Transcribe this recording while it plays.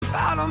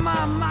of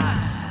my mind.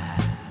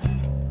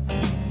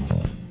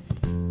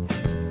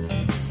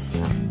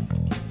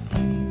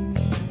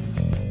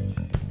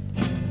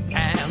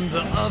 And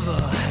the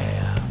other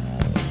half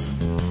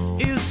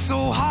is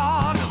so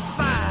hard to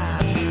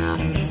find.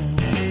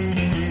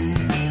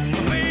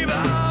 Baby,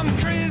 I'm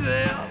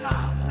crazy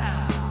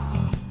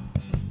now.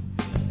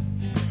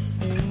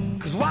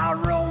 'Cause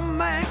wild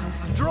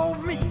romance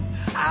drove me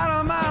out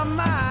of my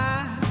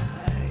mind.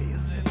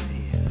 Yes, it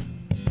did.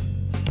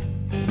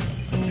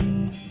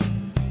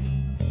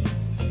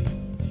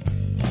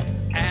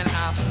 And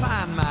I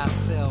find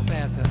myself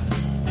at the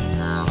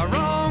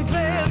wrong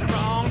place,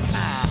 wrong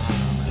time.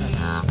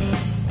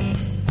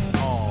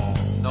 Oh,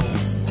 no.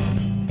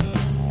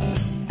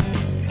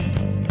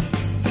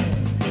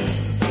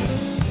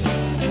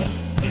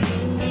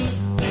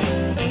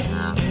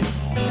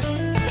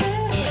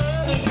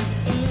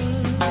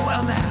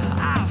 Well, now,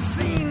 I've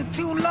seen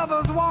two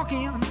lovers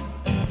walking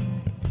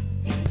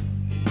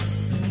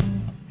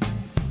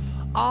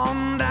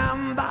on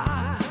down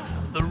by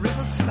the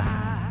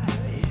riverside,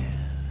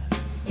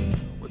 yeah.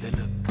 Well, they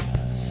look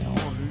so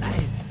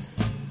nice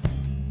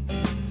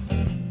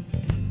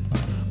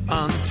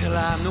until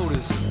I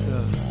noticed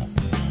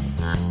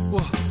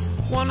well,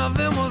 one of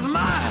them was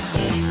mine.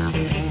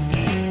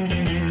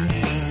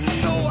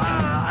 So I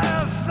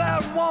asked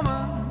that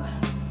woman,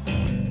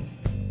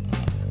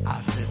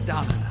 I said,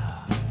 darling,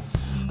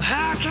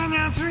 how can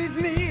you treat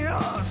me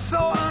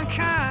so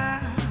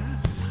unkind?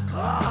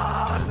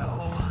 Oh, no.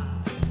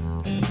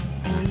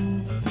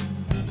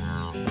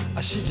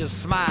 She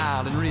just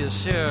smiled and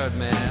reassured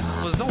me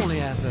I was only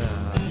at the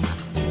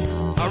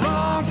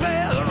wrong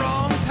place, the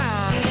wrong time.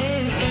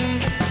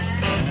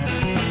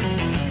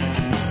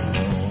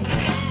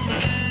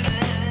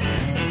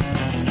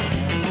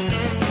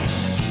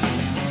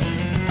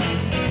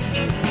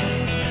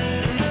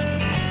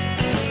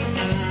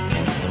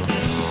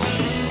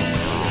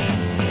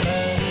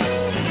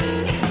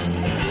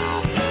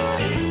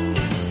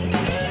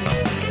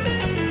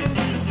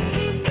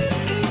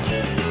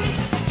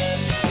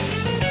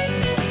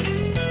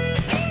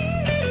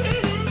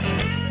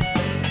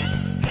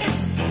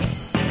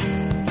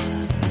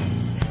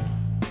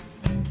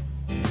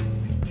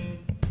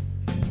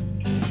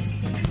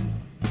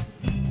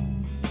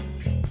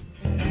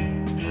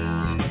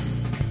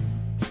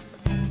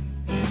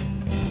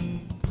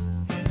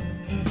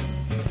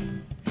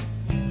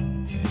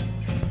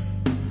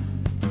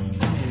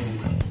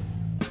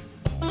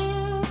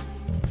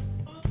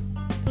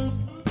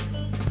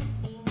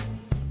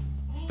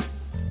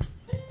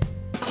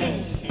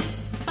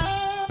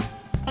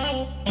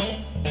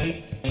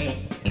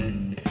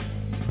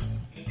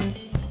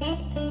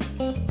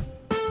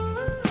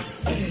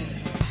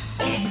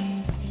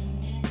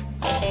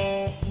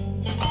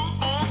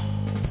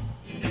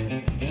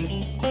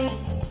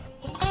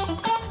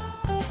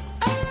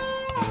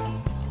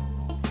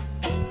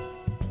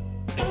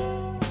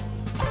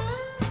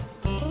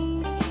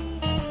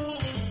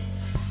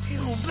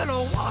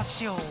 Watch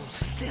your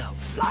step,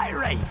 fly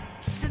right,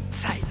 sit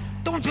tight,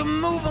 don't you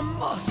move a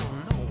muscle,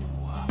 no.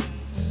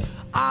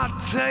 I'll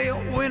tell you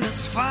when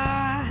it's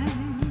fine,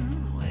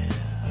 well,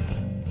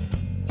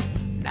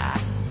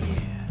 not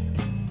yet.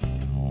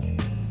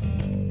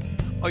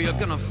 Or you're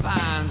gonna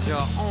find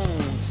your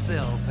own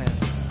self at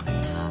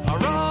a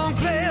wrong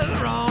place,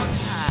 wrong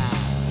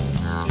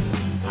time.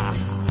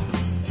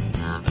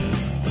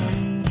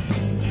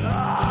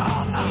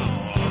 Oh, no.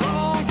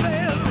 Wrong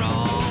place,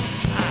 wrong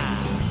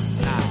time.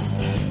 Now.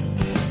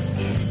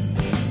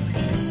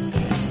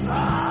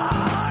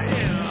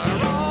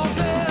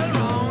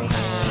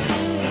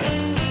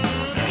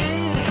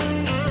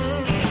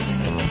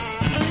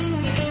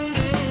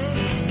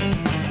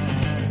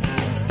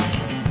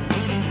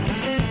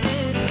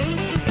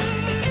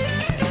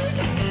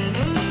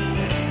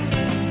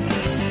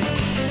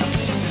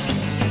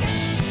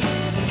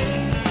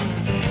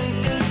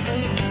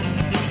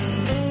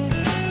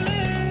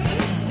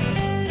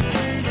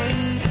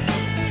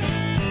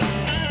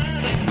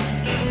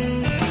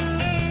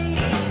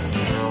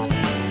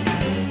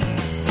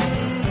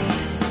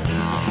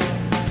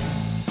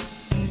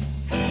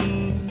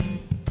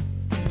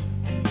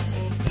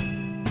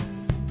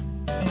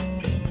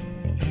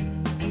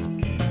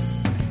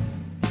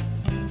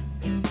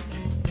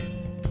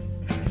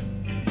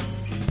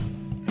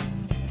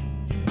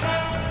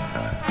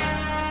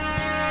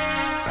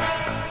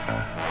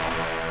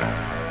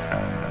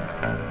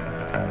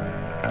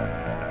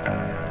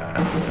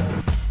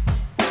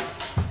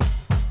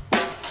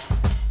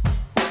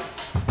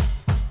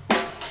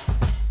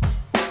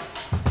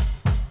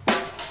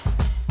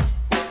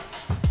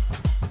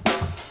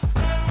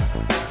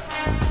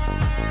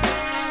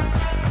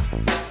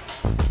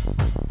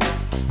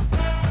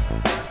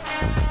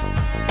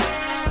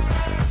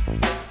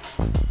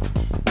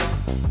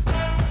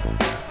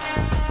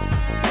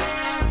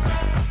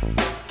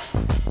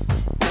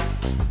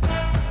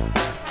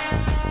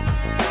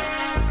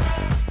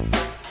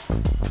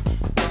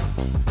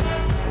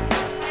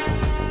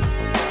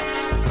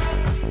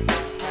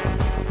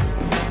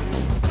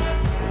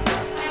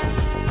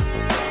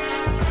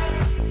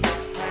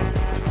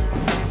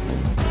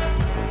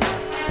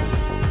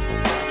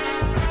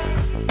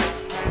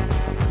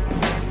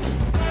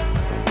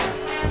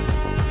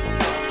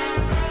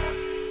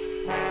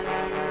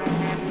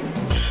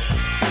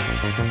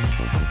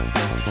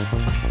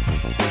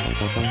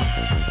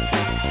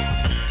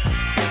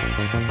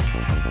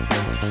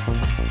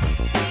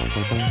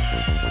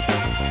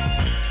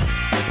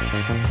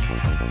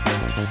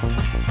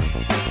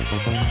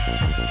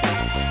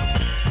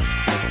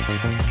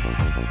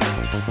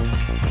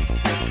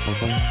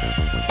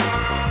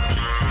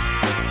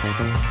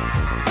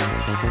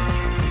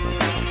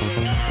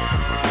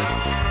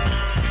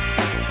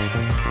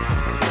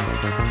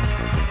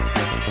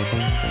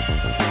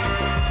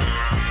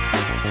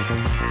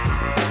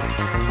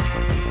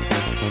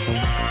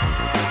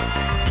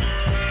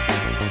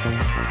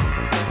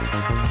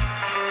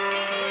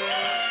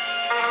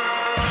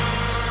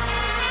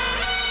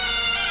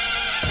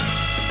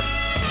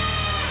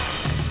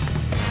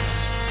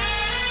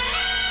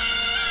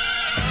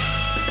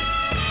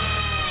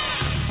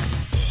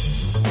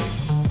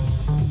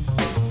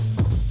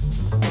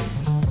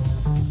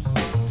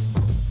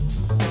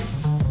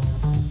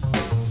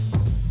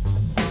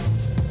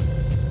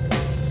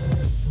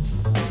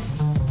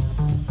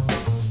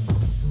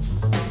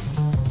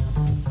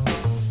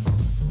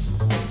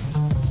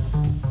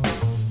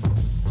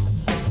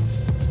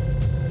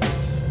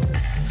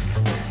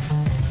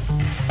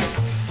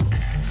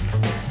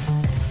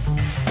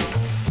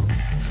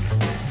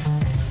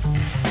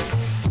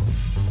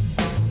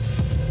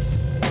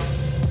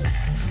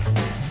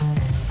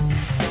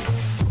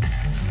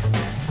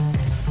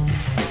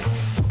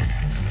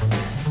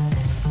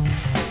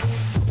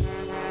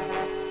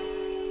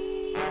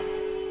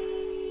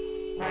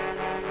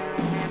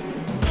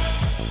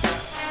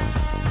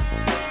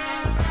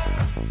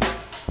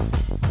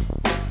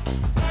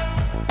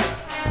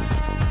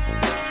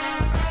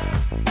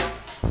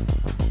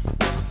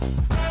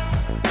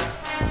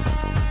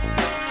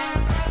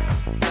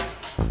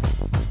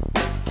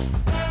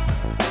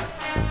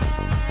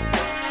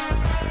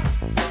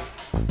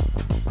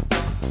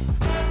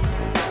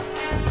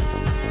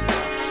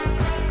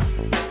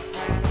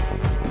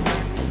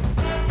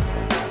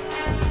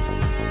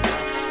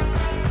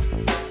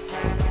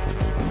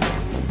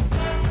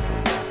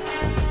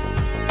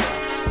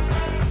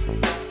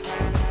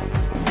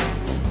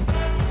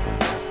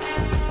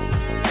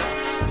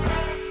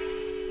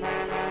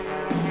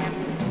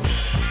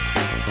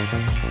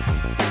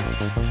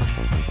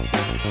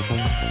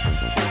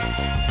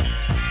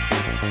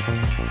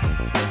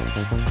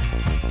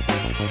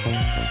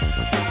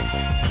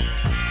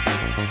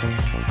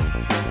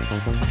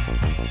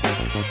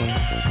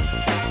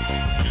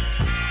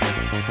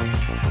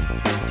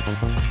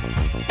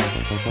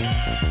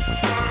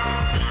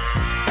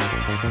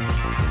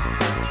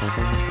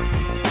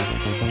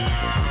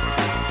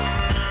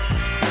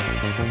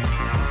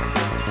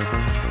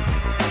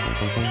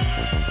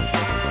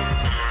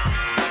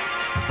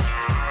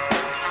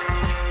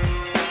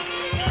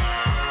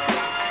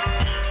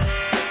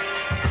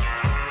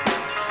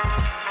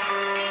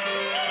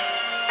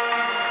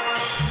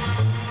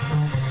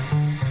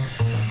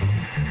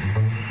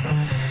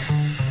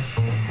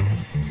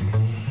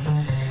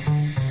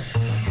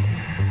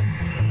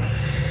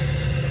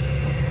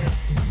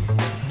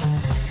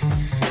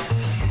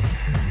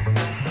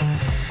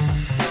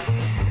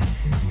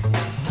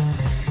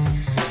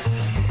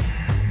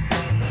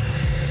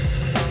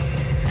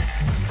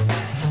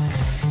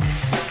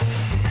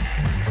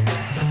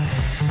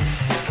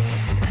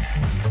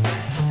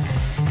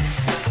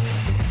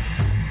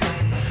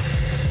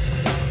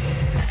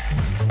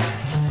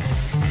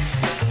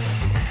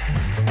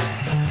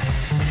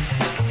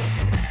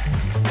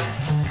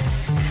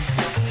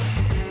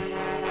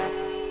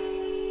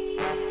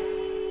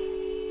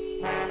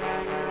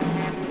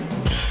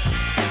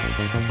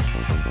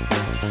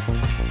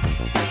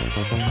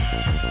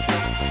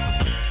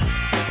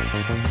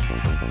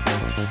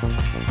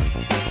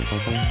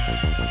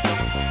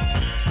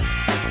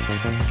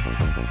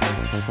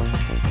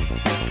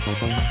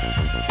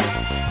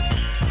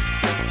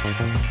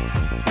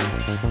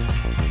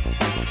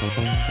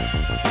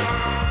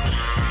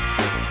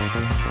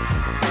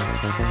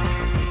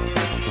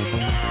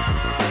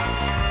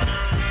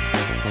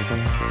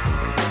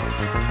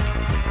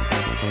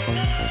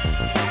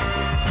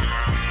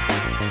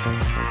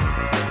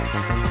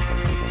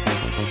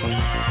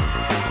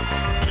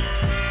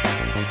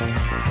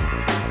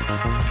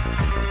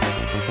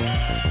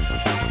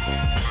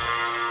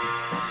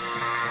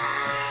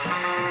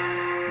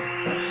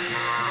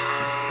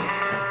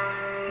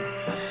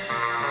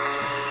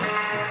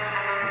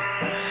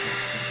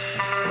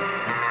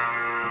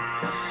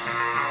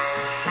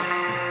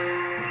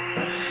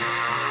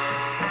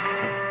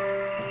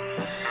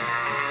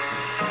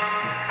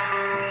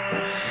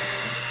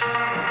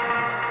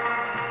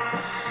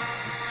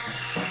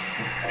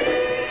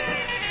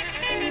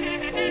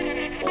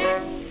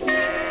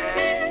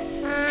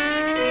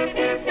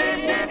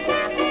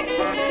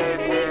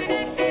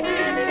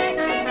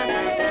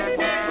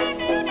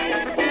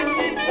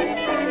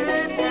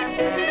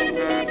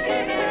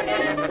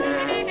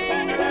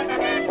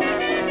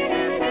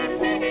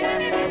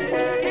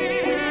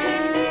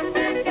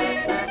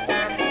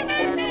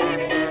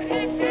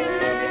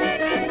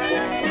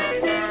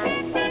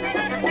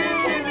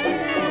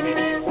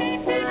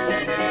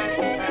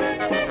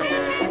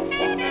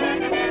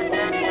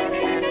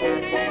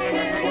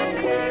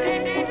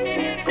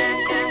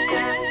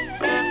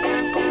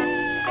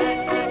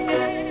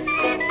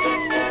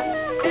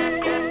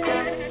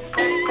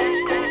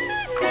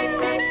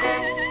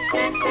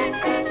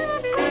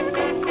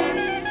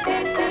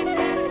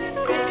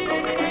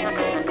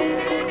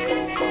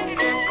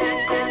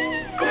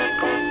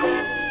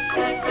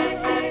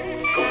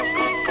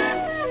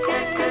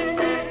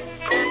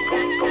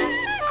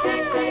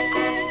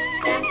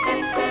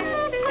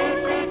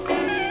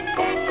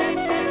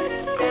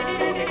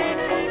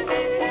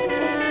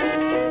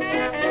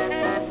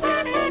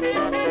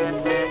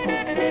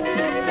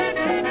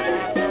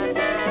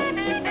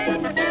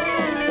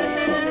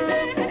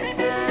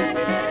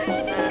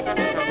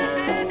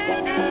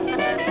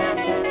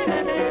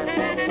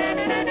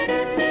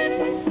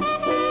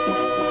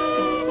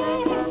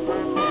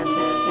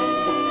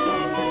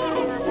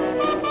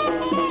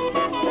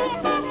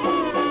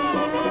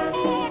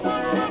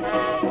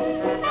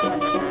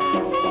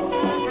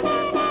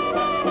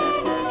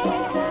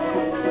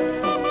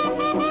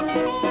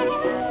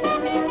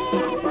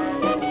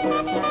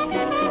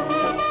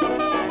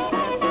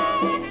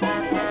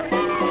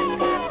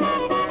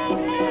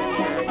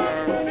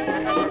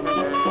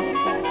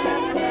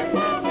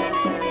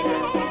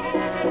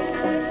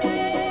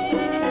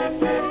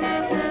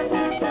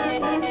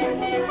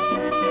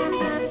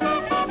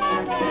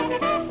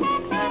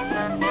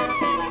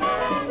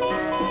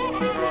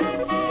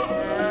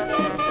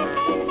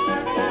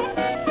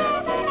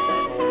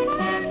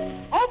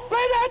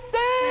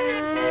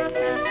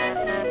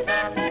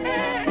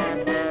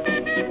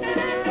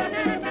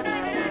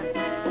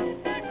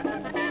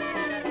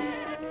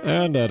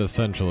 And at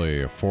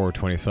essentially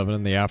 4:27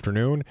 in the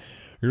afternoon,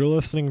 you're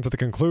listening to the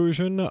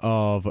conclusion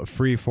of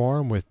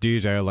Freeform with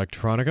DJ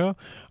Electronica.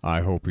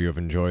 I hope you have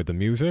enjoyed the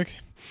music.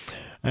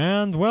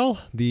 And, well,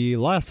 the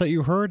last set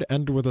you heard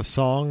ended with a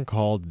song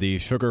called The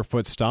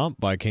Sugarfoot Stomp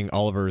by King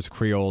Oliver's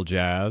Creole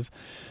Jazz,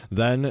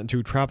 then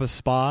To Trap a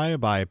Spy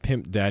by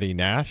Pimp Daddy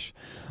Nash,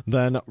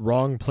 then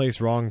Wrong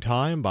Place, Wrong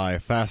Time by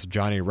Fast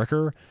Johnny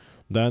Ricker,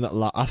 then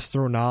La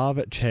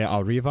Astronave Che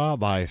Arriva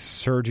by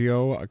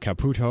Sergio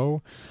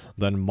Caputo,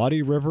 then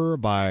Muddy River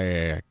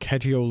by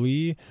Kedgio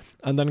Lee,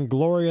 and then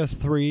Gloria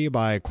 3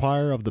 by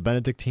Choir of the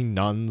Benedictine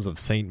Nuns of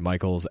St.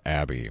 Michael's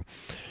Abbey.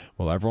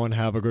 Well, everyone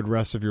have a good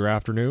rest of your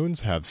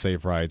afternoons, have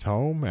safe rides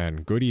home,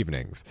 and good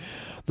evenings.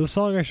 The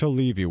song I shall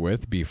leave you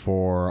with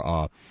before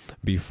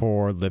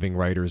Living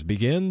Writers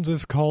begins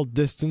is called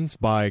Distance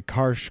by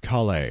Karsh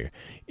Kale.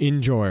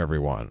 Enjoy,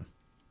 everyone.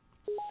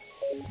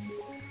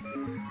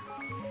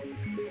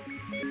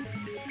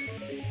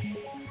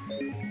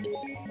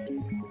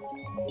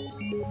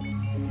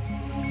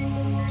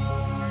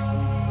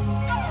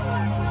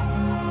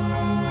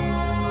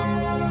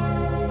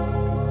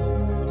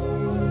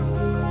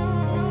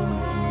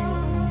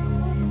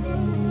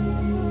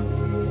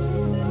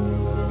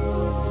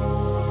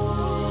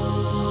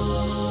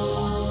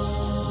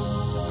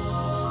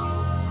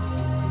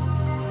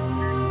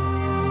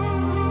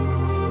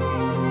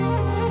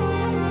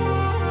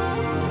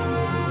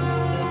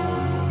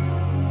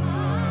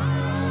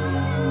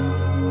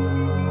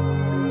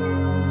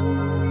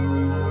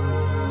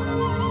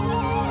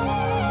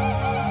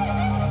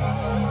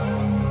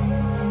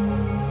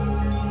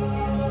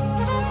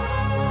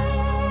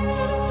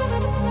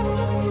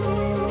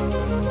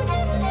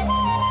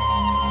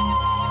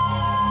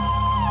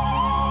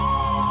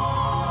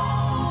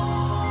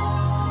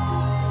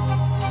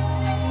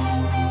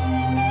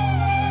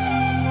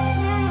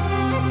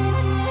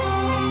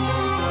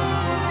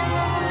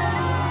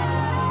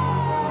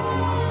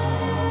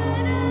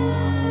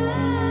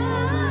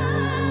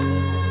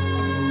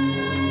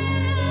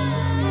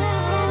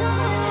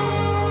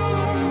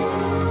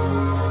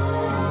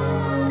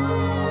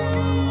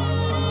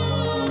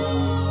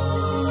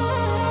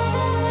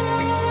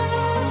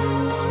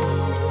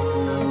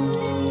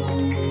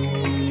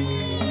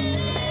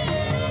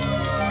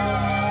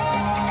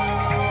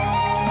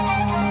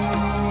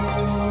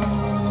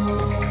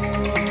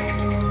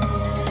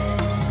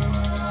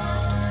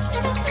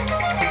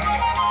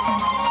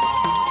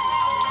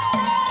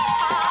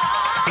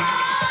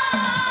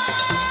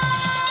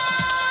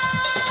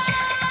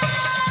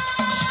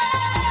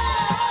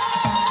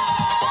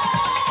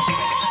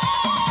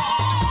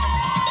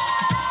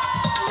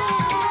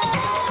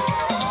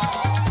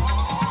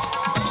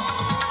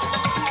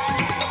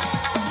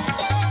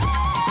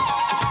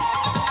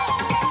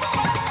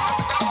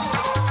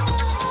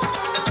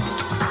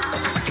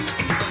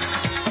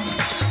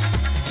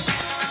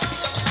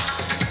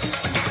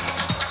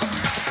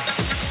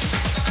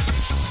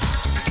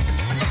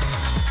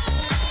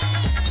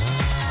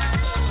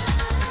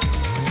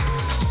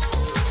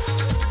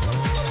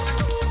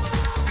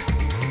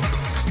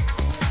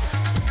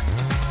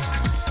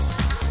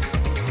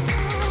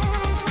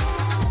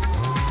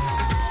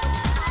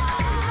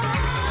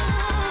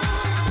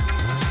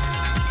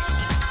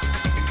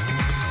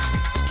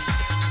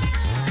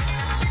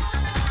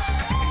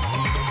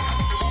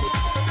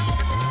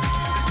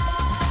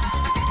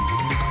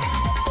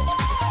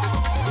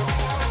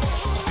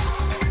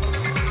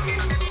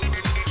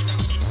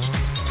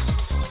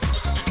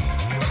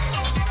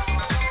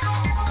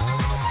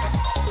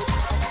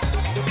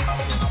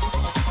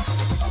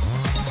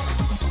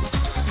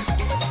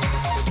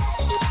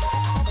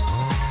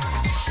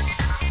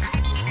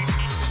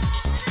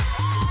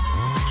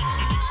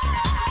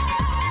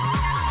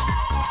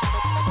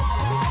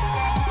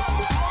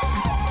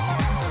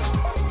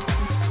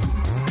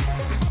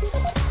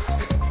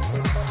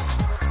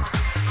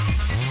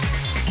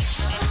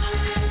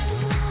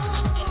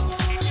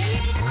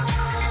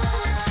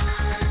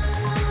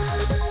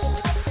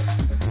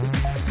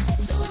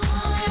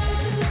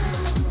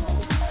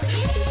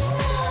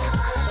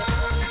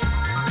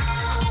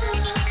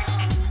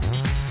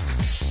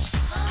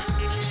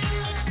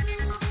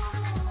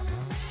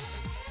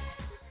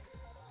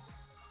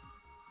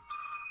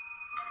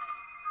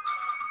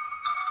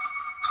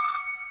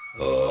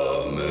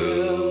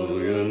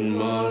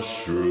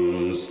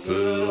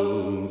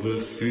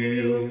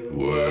 field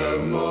where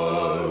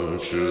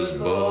marchers'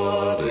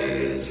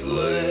 bodies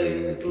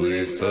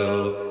lately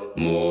fell.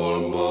 More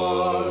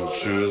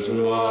marchers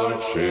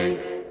marching,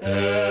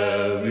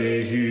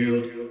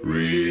 heavy-heeled,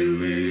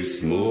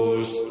 release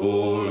more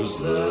spores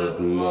that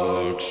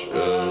march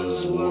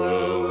as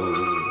well.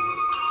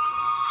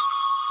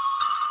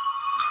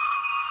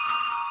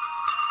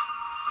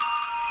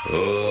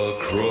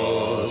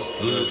 Across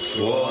the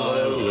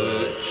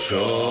twilight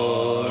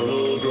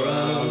charnel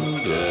ground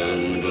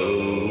and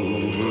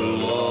over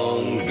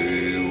long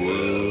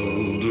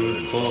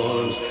bewildered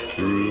farms,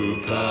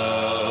 through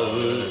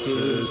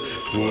palaces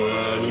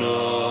where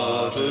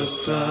not a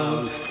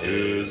sound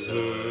is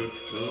heard,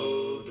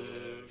 though there...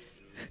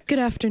 Good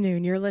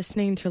afternoon. You're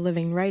listening to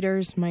Living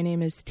Writers. My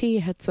name is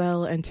T.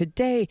 Hetzel, and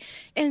today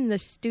in the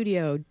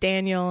studio,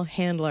 Daniel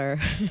Handler.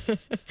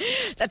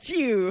 That's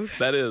you.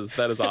 That is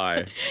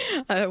I.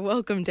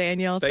 Welcome,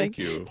 Daniel. Thank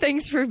you.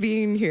 Thanks for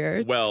being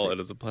here. Well, it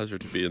is a pleasure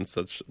to be in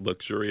such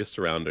luxurious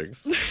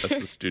surroundings as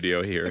the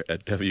studio here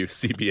at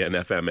WCBN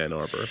FM Ann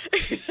Arbor.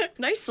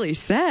 Nicely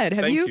said.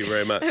 Thank you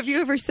very much. Have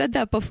you ever said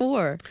that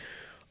before?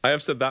 I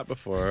have said that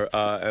before,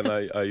 and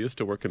I used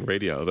to work in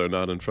radio, though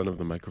not in front of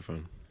the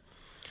microphone.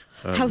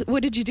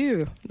 What did you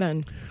do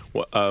then?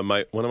 Well,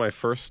 my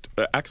first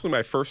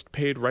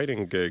paid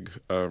writing gig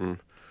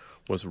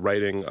was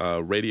writing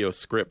radio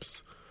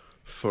scripts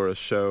for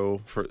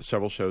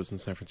several shows in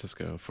San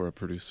Francisco for a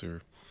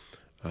producer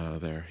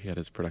there. He had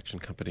his production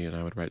company, and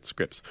I would write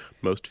scripts,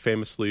 most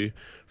famously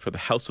for the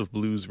House of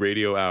Blues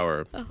Radio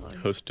Hour,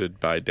 hosted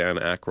by Dan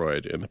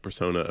Aykroyd in the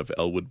persona of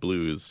Elwood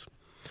Blues.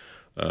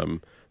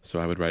 So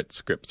I would write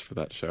scripts for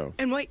that show.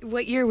 And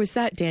what year was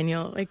that,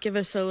 Daniel? Like, give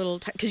us a little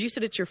time, because you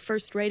said it's your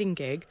first writing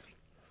gig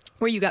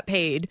where you got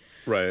paid.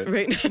 Right.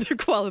 To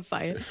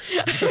qualify it.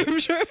 I'm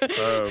sure.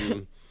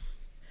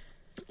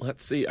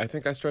 Let's see. I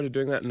think I started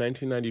doing that in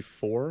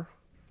 1994,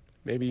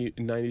 maybe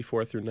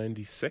 94 through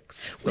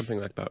 96, something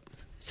like that.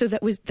 So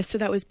that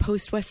was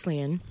post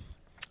Wesleyan.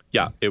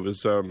 Yeah, it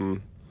was.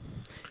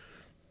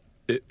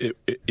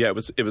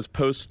 It was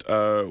post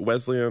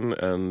Wesleyan,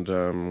 and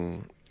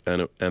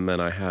then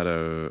I had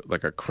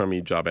a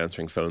crummy job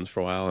answering phones for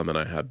a while, and then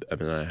I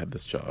had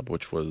this job,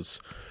 which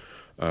was,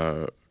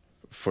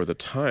 for the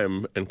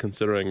time, and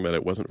considering that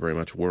it wasn't very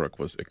much work,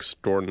 was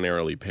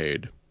extraordinarily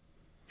paid.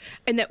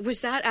 And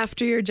was that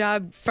after your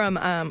job from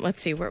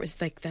let's see, where it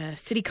was like the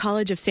City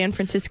College of San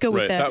Francisco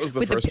with that was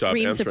the first job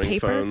answering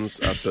paper? Phones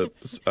at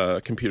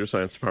the computer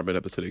science department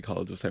at the City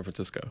College of San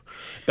Francisco.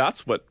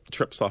 That's what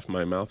trips off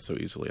my mouth so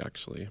easily,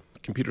 actually.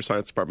 Computer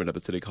science department at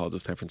the City College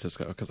of San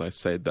Francisco, because I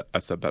said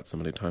that so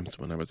many times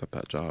when I was at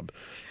that job.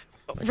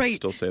 I can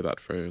still say that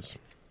phrase.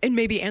 And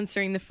maybe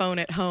answering the phone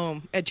at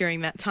home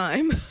during that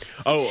time.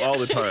 Oh, all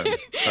the time.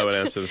 I would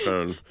answer the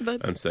phone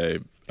and say,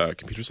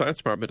 Computer Science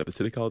Department at the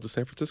City College of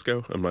San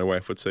Francisco. And my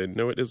wife would say,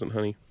 no, it isn't,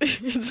 honey.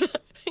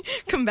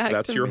 Come back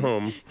That's to me. your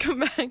home. Come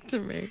back to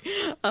me.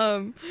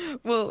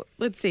 Well,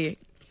 let's see.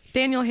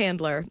 Daniel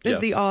Handler is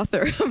the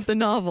author of the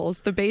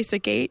novels The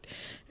Basic Eight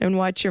and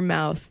Watch Your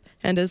Mouth,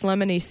 and as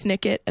Lemony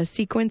Snicket, a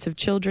sequence of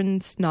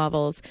children's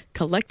novels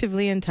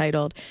collectively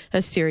entitled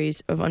A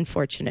Series of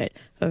Unfortunate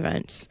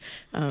Events.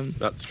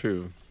 That's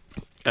true.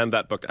 And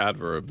that book,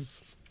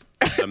 Adverbs.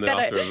 I'm the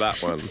author of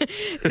that one.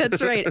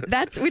 That's right.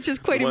 Which is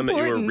quite important. The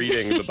one that you were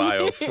reading the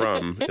bio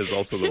from is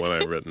also the one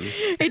I've written.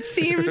 It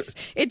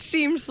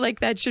seems like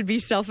that should be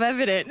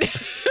self-evident.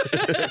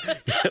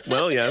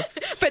 Well, yes.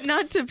 But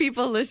not to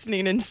people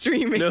listening and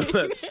streaming. No,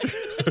 that's true.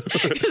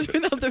 Because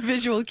without the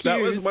visual cues. That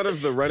was one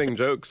of the running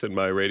jokes in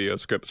my radio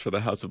scripts for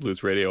the House of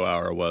Blues Radio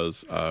Hour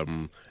was,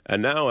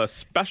 and now a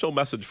special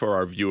message for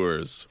our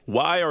viewers.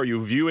 Why are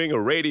you viewing a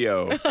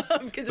radio?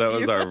 That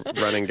was our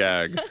running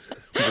gag.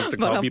 Just to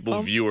call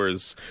people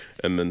viewers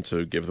and then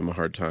to give them a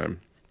hard time.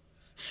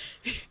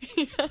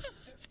 Yeah,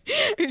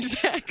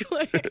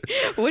 exactly.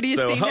 What do you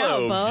see now,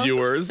 hello, Bob?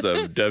 Viewers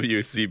of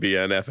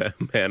WCBN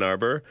FM Ann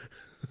Arbor.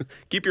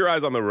 Keep your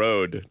eyes on the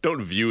road.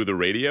 Don't view the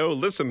radio.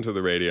 Listen to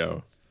the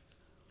radio.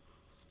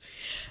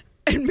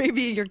 And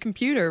maybe your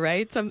computer,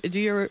 right? I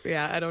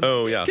don't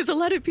know. Oh, yeah. Because a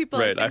lot of people...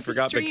 Right, I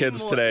forgot the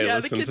kids today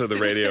listen to the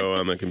radio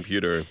on the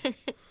computer.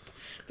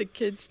 The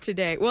kids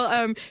today.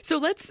 Well, so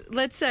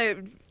let's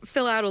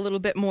fill out a little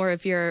bit more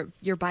of your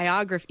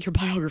biography. Your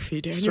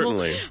biography, Daniel.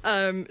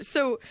 Certainly.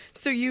 So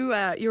you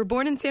were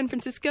born in San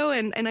Francisco,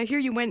 and I hear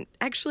you went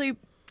actually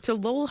to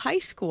Lowell High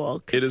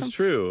School. It is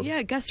true.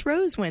 Yeah, Gus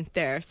Rose went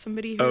there.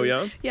 Somebody who, oh,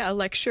 yeah? Yeah, a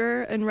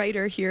lecturer and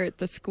writer here at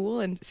the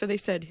school. And so they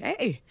said,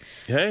 hey,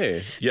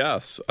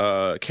 yes.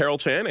 Carol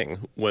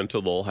Channing went to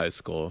Lowell High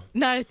School.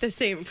 Not at the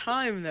same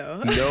time,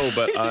 though. No,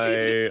 but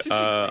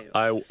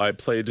I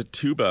played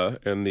tuba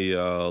in the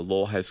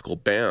Lowell High School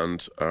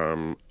band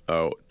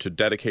to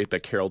dedicate the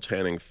Carol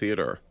Channing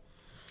Theater.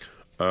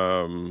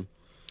 So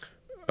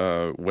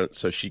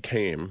she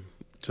came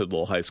to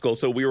Lowell High School.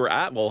 So we were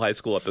at Lowell High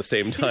School at the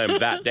same time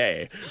that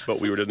day, but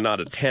we did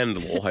not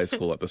attend Lowell High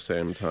School at the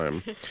same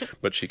time.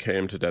 But she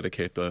came to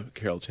dedicate the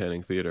Carol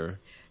Channing Theater.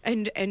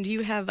 And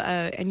you have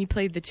and you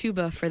played the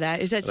tuba for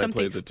that. Is that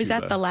something? Was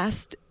that the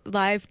last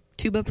live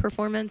tuba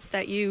performance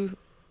that you...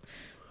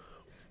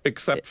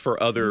 Except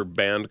for other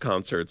band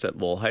concerts at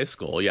Lowell High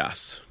School,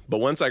 yes. But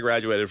once I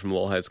graduated from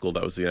Lowell High School,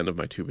 that was the end of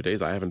my tuba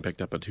days. I haven't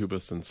picked up a tuba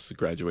since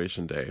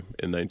graduation day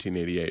in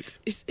 1988.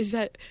 Is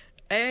that...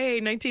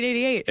 Hey,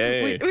 1988.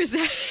 Hey. Wait, was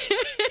that...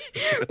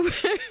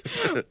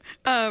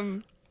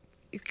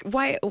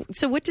 why?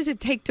 So what does it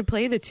take to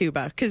play the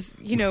tuba? Because,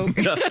 you know...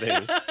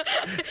 Nothing.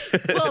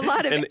 Well, a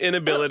lot of An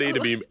inability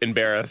to be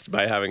embarrassed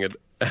by having a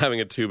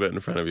tuba in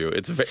front of you.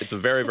 It's a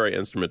very, very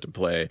instrument to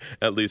play,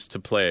 at least to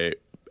play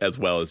as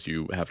well as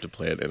you have to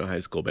play it in a high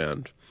school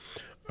band.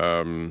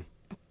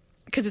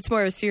 Because it's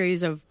more of a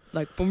series of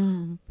like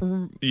boom,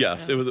 boom.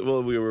 Yes, Yeah. it was.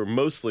 Well, we were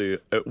mostly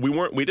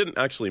we didn't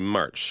actually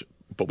march,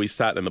 but we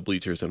sat in the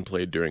bleachers and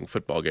played during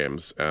football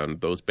games. And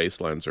those bass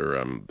lines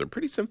are they're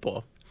pretty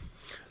simple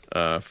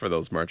for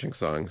those marching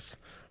songs.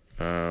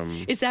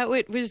 Is that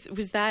what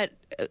was that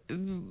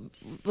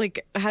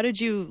like? How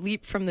did you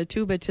leap from the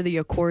tuba to the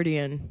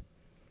accordion?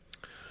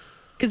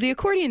 Because the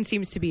accordion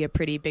seems to be a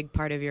pretty big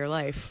part of your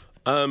life.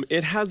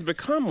 It has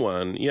become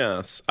one,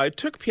 yes. I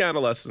took piano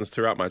lessons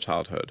throughout my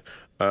childhood,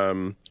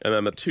 and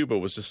then the tuba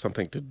was just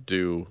something to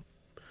do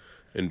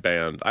in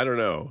band. I don't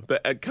know.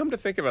 Come to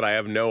think of it, I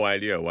have no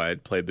idea why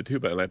I'd played the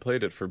tuba, and I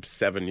played it for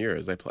 7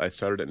 years. I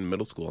started it in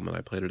middle school, and then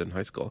I played it in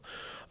high school.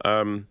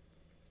 But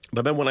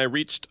then when I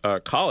reached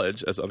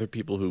college, as other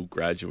people who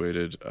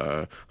graduated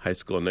high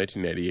school in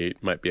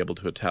 1988 might be able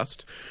to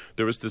attest,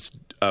 there was this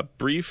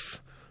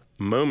brief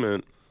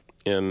moment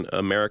in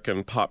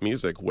American pop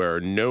music where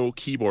no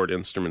keyboard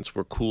instruments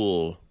were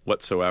cool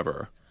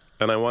whatsoever.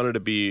 And I wanted to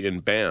be in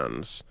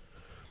bands.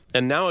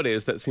 And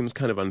nowadays that seems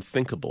kind of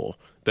unthinkable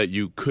that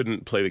you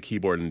couldn't play the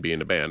keyboard and be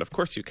in a band. Of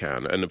course you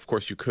can. And of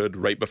course you could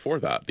right before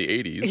that, the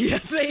 80s.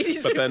 Yes, the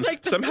 80s. But then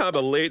somehow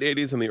the late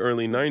 80s and the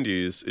early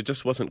 90s, it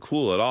just wasn't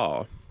cool at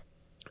all.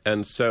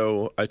 And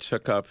so I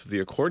took up the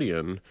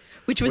accordion.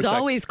 Which was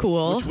always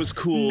cool. Which was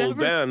cool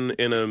then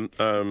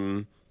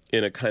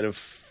in a kind of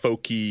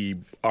folky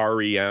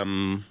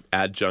REM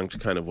adjunct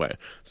kind of way.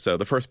 So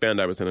the first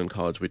band I was in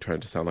college, we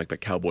tried to sound like the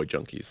Cowboy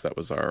Junkies. That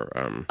was our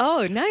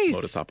oh, nice.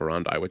 modus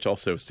operandi, which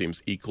also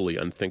seems equally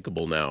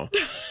unthinkable now.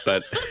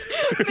 But,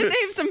 but they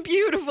have some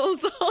beautiful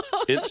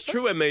songs. It's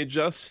true, and they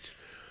just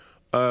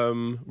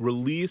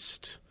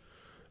released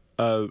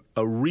a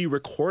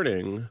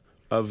re-recording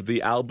of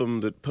the album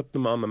that put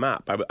them on the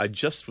map. I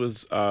just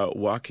was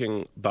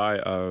walking by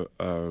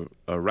a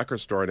record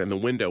store, and in the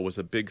window was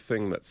a big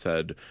thing that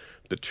said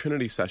the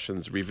Trinity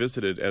Sessions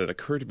Revisited, and it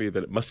occurred to me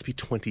that it must be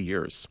 20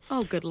 years.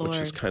 Oh, good Lord. Which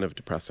is kind of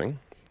depressing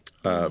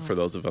for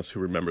those of us who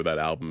remember that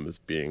album as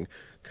being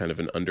kind of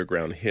an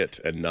underground hit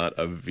and not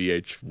a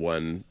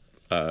VH1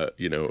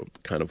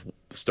 kind of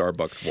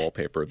Starbucks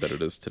wallpaper that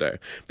it is today.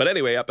 But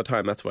anyway, at the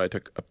time, that's why I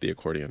took up the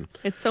accordion.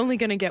 It's only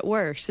going to get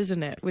worse,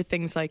 isn't it, with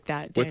things like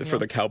that, Daniel? For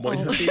the Cowboy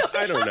Junkies?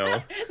 I don't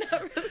know.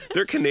 Really.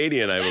 They're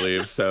Canadian, I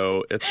believe,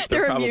 so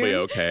they're probably immune.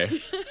 Okay.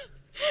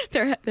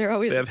 They're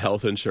always... They have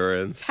health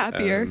insurance.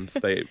 Happier.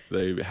 And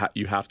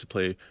you have to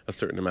play a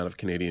certain amount of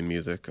Canadian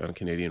music on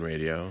Canadian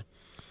radio.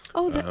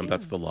 Oh,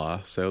 that's the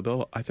law.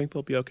 So I think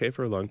they'll be okay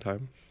for a long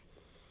time.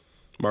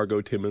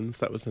 Margot Timmins,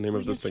 that was the name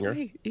of the singer.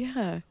 Right.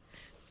 Yeah.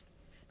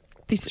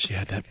 She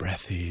had that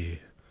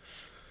breathy,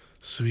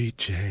 sweet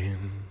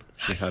Jane.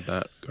 She had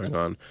that going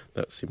on.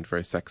 That seemed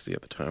very sexy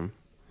at the time.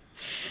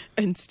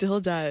 And still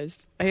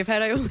does. I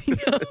only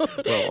know.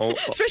 Well,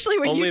 especially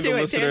when you do it, Only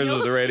the listeners Daniel.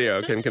 of the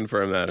radio can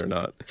confirm that or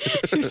not.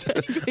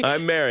 Exactly.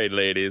 I'm married,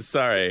 ladies.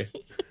 Sorry.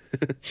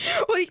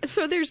 Well,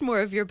 so there's more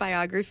of your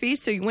biography.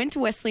 So you went to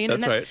Wesleyan.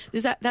 That's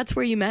and right. That's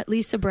where you met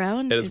Lisa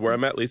Brown? It is where I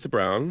met Lisa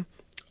Brown.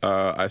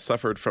 I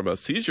suffered from a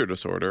seizure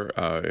disorder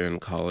in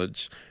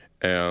college,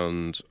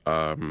 and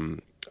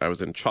I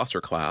was in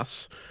Chaucer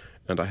class,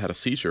 and I had a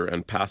seizure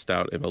and passed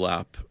out in the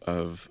lap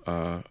of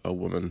a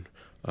woman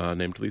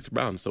named Lisa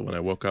Brown. So when I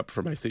woke up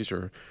from my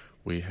seizure,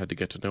 we had to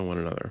get to know one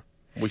another.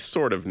 We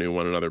sort of knew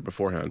one another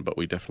beforehand, but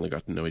we definitely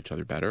got to know each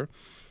other better,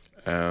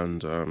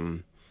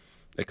 and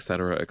et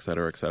cetera, et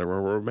cetera, et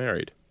cetera. We're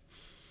married.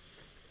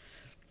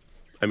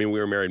 I mean,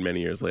 we were married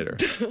many years later.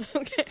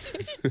 Okay.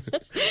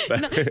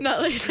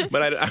 not like...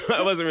 But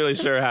I wasn't really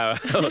sure how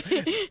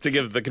to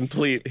give the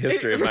complete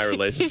history of my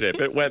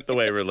relationship. It went the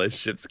way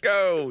relationships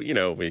go. You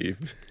know, we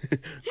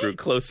grew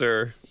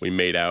closer. We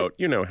made out.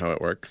 You know how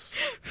it works.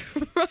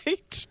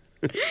 Right.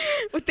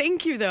 Well,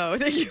 thank you, though.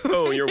 Thank you.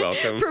 Oh, you're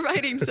welcome.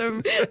 Providing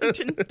some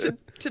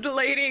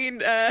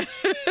titillating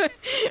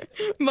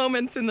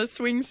moments in the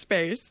swing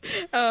space.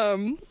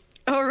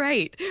 All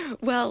right.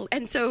 Well,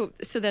 and so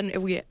then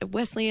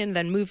Wesleyan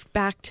then moved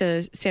back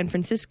to San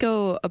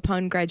Francisco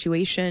upon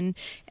graduation,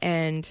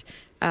 and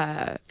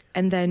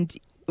then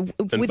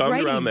with bummed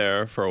writing around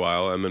there for a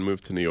while, and then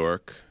moved to New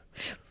York,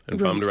 and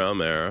bummed around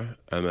there,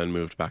 and then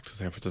moved back to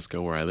San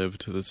Francisco, where I live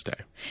to this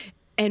day.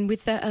 And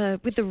with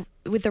the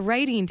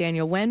writing,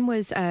 Daniel, when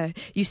was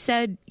you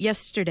said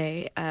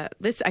yesterday?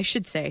 This I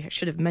should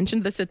have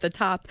mentioned this at the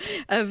top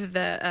of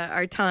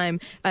our time.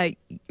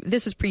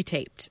 This is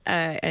pre-taped,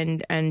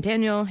 and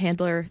Daniel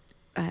Handler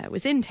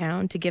was in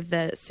town to give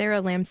the Sarah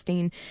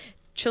Lamstein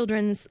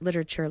children's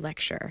literature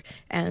lecture.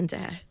 And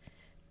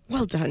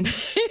well done.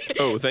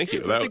 Oh, thank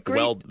you. I was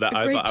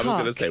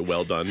going to say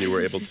well done. You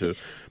were able to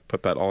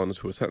put that all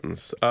into a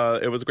sentence.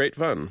 It was great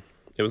fun.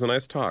 It was a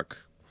nice talk.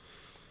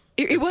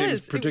 It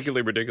seems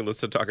particularly ridiculous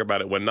to talk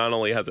about it when not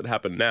only has it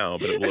happened now,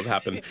 but it will have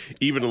happened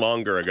even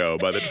longer ago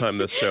by the time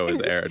this show is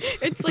aired.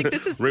 It's like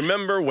this is...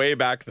 Remember way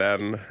back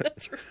then.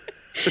 That's right.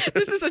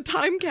 This is a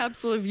time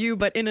capsule of you,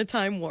 but in a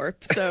time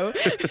warp. So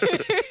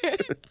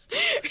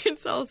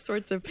it's all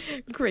sorts of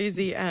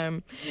crazy.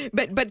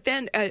 But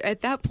then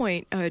at that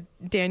point,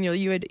 Daniel,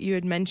 you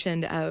had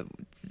mentioned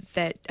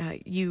that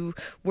you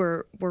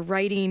were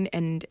writing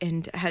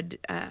and had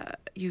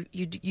you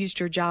used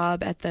your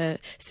job at the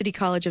City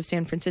College of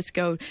San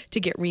Francisco to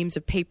get reams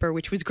of paper,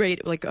 which was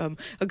great, like a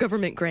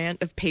government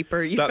grant of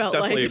paper. That's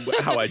definitely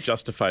how I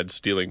justified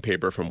stealing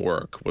paper from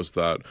work, was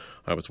that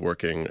I was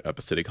working at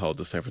the City College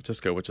of San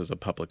Francisco, which is a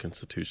public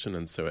institution,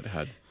 and so it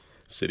had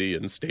city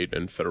and state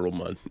and federal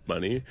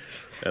money,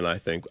 and I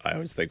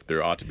always think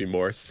there ought to be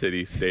more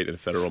city, state, and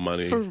federal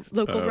money for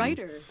local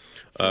writers.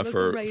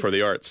 For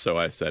the arts. So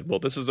I said, well,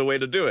 this is a way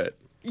to do it.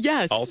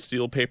 Yes. I'll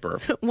steal paper.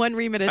 One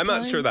ream at a time.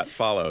 I'm not sure that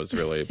follows,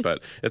 really,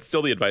 but it's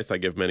still the advice I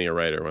give many a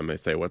writer. When they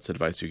say, what's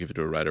advice you give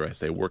to a writer? I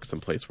say, work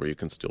someplace where you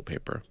can steal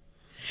paper.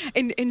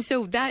 And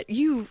so that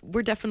you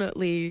were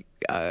definitely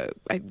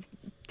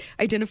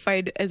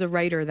identified as a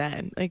writer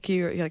then. Like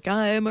you're like,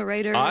 I am a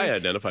writer. I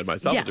identified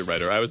myself as a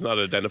writer. I was not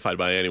identified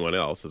by anyone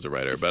else as a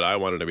writer, but I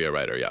wanted to be a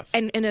writer, yes.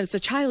 And as a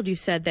child, you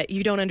said that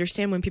you don't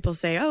understand when people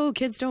say, oh,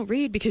 kids don't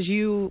read, because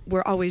you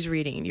were always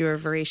reading. You were a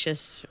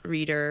voracious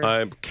reader.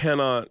 I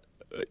cannot...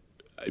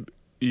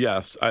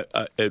 Yes.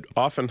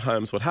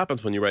 Oftentimes what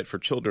happens when you write for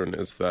children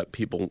is that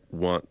people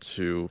want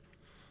to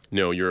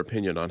know your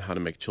opinion on how to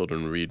make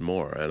children read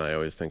more, and I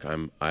always think I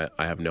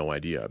have no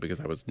idea,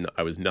 because I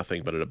was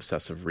nothing but an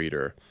obsessive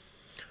reader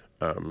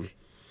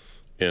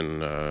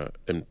in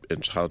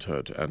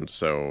childhood, and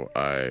so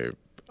I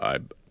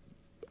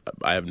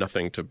have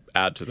nothing to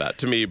add to that.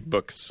 To me,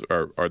 books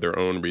are their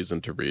own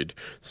reason to read,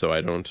 so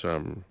I don't.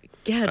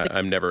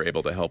 I'm never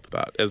able to help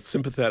that. As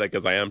sympathetic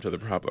as I am to the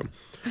problem.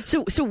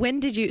 So when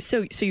did you?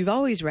 So you've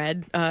always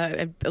read,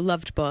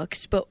 loved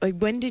books, but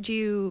when did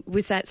you?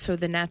 Was that so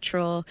the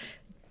natural?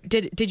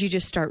 Did you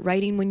just start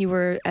writing when you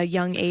were a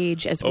young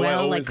age as well? I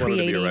always like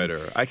creating? wanted to be a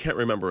writer. I can't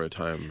remember a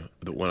time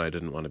when I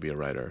didn't want to be a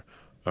writer.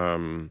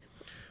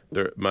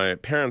 My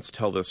parents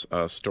tell this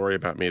story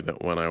about me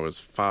that when I was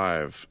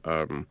 5,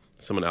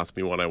 someone asked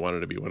me what I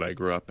wanted to be when I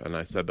grew up, and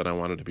I said that I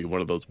wanted to be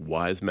one of those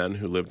wise men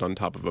who lived on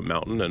top of a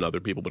mountain, and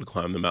other people would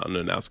climb the mountain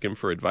and ask him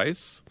for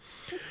advice,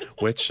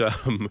 which I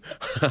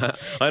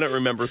don't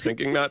remember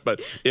thinking that,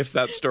 but if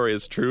that story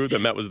is true,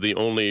 then that was the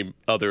only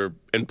other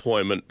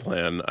employment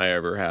plan I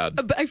ever had.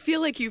 But I feel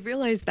like you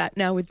realize that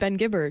now with Ben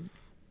Gibbard.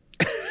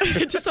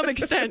 To some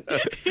extent.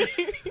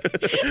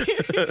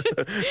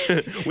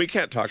 We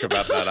can't talk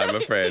about that, I'm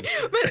afraid.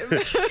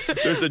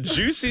 There's a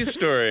juicy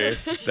story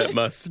that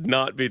must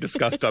not be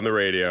discussed on the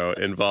radio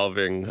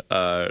involving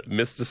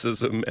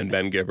mysticism and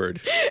Ben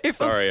Gibbard.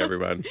 Sorry,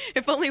 everyone.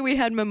 If only we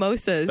had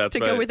mimosas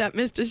go with that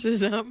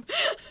mysticism.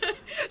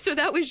 So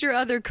that was your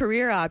other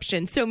career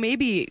option. So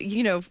maybe,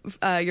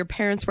 your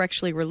parents were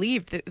actually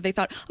relieved. They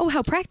thought, oh,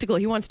 how practical.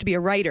 He wants to be a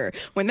writer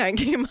when that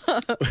came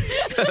up.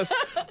 Yes.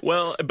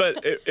 Well,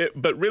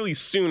 but really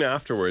soon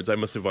afterwards, I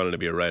must have wanted to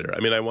be a writer. I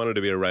mean, I wanted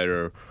to be a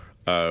writer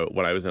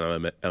when I was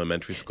in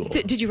elementary school.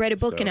 Did you write a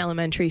book in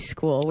elementary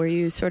school? Were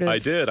you sort of... I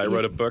did. I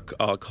wrote a book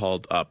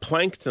called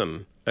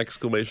Plankton!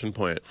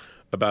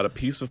 About a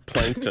piece of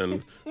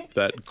plankton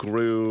that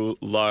grew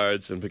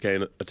large and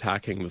began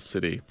attacking the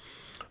city.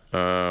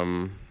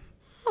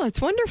 Oh,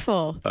 it's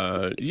wonderful.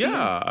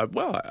 Yeah.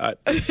 Well, I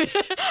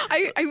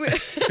would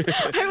like.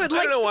 I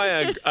don't know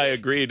why I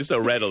agreed so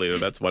readily.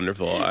 That's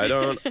wonderful.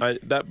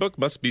 That book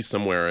must be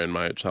somewhere in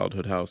my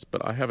childhood house,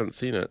 but I haven't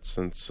seen it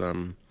since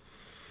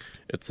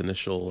its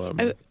initial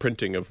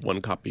printing of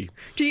one copy.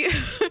 Do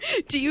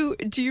you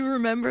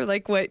remember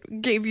like what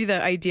gave you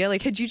that idea?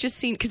 Like, had you just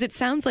seen? Because it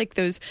sounds like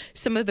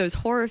some of those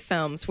horror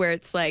films where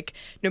it's like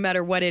no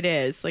matter what it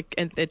is, like,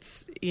 and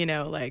it's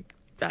like.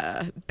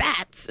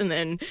 Bats, and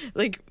then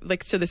like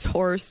so this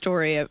horror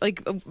story of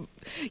like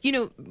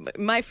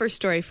my first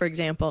story, for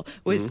example,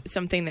 was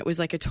something that was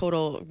like a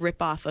total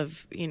ripoff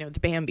of the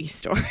Bambi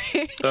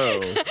story.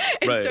 Oh,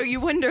 and right. So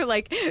you wonder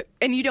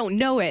and you don't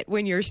know it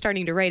when you're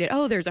starting to write it.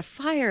 Oh, there's a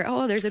fire.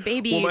 Oh, there's a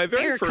baby my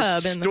very bear first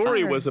cub in the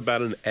story fire. was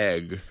about an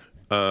egg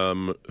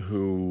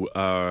who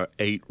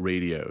ate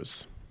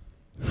radios.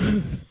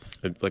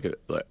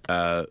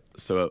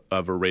 So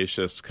a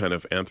voracious kind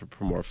of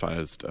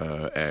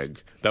anthropomorphized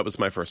egg. That was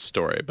my first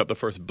story, but the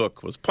first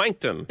book was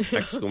Plankton! !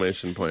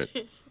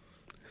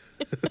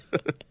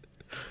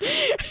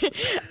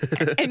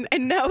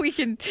 and now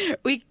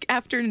we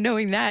after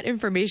knowing that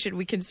information,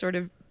 we can sort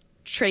of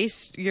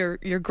trace your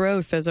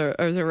growth as a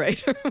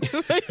writer.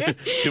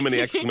 Too many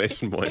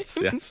exclamation points.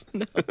 Yes.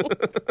 No.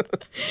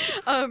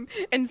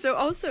 And so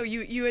also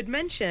you had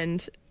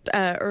mentioned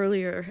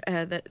earlier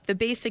that the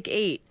Basic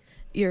 8.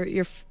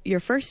 Your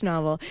first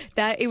novel,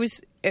 that it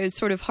was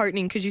sort of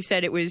heartening because you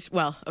said it was,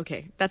 well,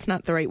 okay, that's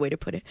not the right way to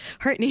put it.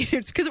 Heartening,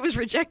 it's because it was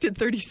rejected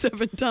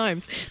 37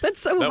 times. That's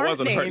so That heartening.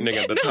 wasn't heartening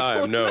at the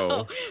time,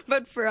 no.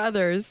 But for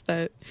others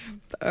that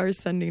are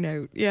sending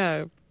out,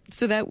 yeah.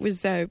 So that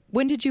was,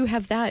 when did you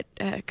have that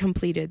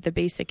completed, the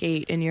Basic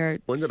 8 in your...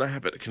 When did I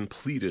have it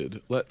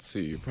completed? Let's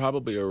see,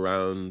 probably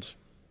around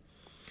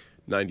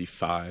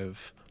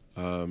 95.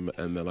 And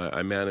then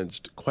I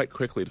managed quite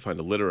quickly to find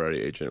a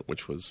literary agent,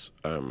 which was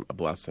a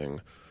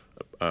blessing.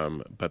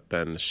 But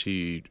then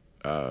she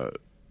was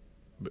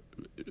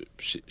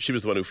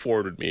the one who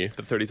forwarded me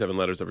the 37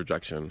 letters of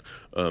rejection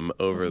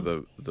over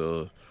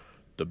the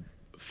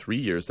 3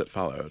 years that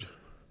followed.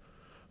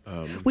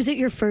 Was it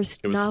your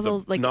first novel?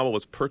 The novel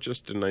was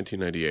purchased in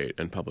 1998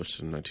 and published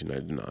in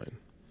 1999.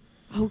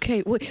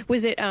 Okay.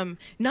 Was it,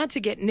 not to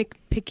get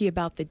nitpicky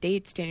about the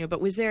dates, Daniel,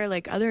 but was there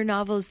like other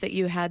novels that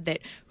you had that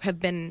have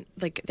been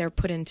like they're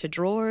put into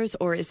drawers,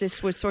 or is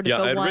this was sort of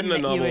the I'd one written that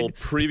a novel you had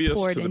previous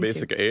poured to the into?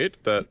 Basic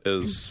 8 that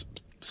is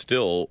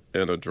still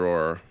in a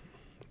drawer.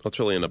 Well, it's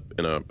really in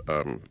a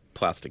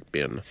plastic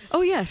bin.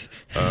 Oh, yes.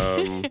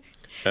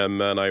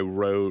 And then I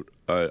wrote.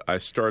 I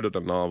started a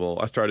novel.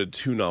 I started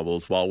 2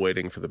 novels while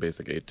waiting for the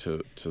Basic 8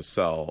 to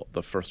sell.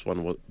 The first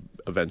one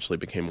eventually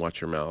became Watch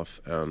Your Mouth,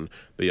 and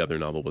the other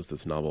novel was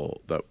this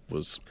novel that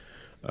was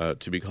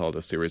to be called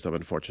A Series of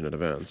Unfortunate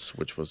Events,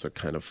 which was a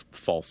kind of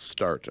false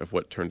start of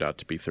what turned out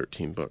to be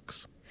 13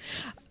 books.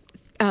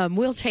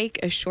 We'll take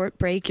a short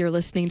break. You're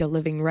listening to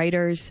Living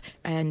Writers,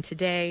 and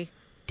today,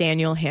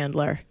 Daniel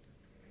Handler.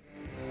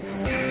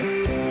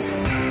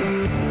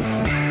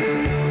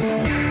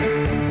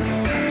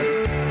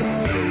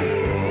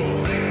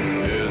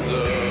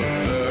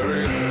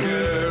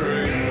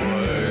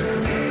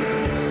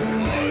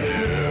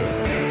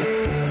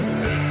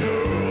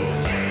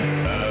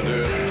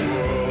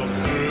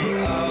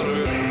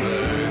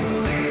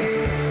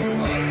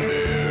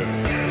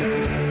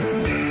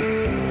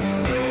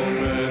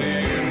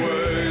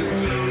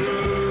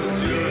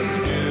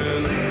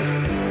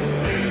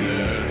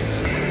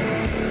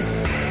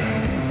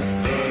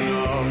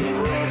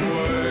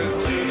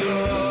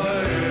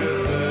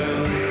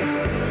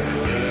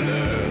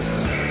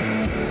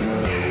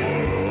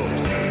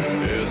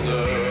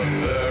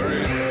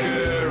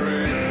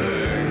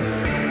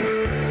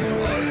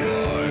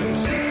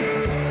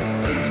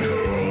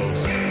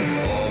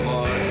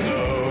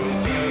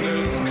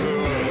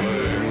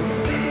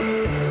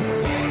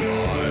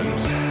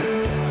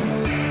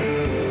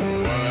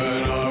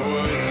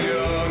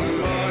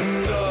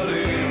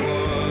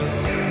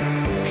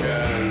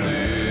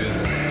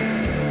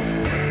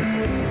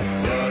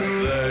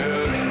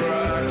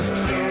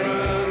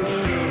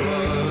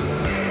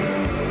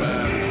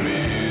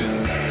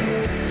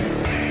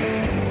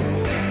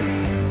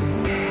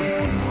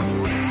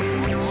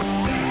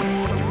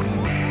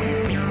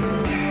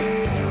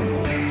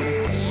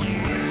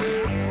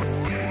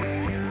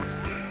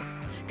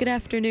 Good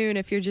afternoon.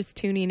 If you're just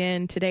tuning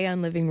in today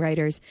on Living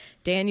Writers,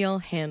 Daniel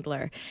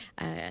Handler,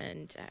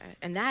 and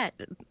that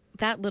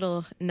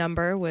little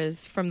number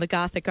was from the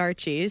Gothic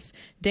Archies.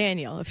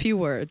 Daniel, a few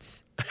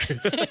words.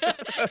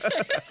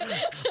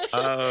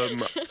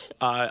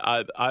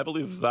 I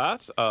believe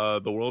that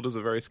 "The World Is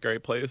a Very Scary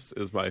Place"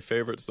 is my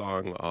favorite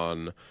song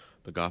on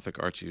the Gothic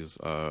Archies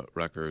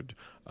record,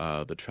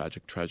 "The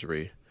Tragic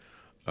Treasury,"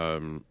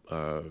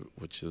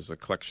 which is a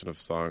collection of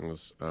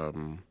songs.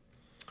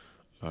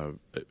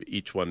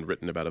 Each one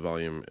written about a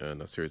volume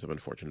in A Series of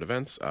Unfortunate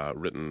Events,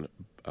 written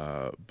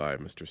by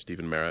Mr.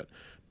 Stephen Merritt,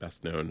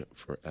 best known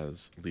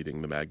as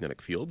leading the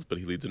Magnetic Fields, but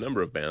he leads a number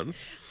of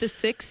bands. The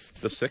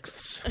Sixths. The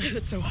Sixths.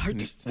 That's so hard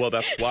to say. Well,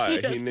 that's why.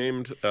 Yes. He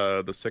named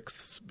the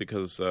Sixths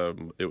because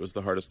it was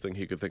the hardest thing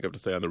he could think of to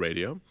say on the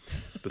radio.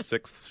 The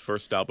Sixths'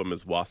 first album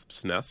is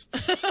Wasps'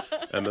 Nests,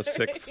 and the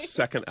Sixths'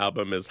 second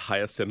album is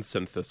Hyacinths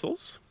and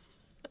Thistles.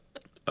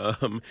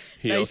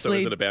 He also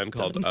is in a band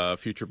called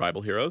Future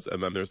Bible Heroes,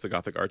 and then there's the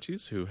Gothic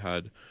Archies, who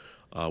had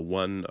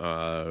one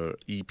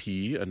EP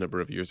a number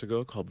of years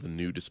ago called The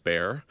New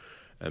Despair,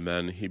 and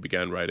then he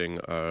began writing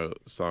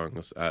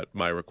songs at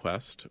my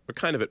request, but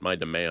kind of at my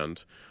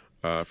demand,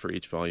 for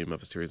each volume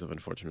of A Series of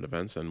Unfortunate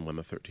Events. And when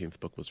the 13th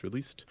book was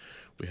released,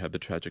 we had The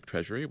Tragic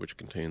Treasury, which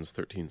contains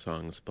 13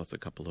 songs plus a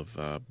couple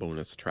of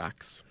bonus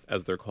tracks,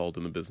 as they're called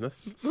in the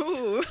business.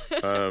 Ooh.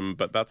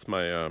 But that's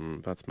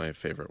my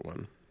favorite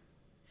one.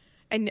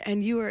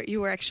 And you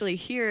were actually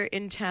here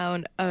in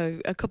town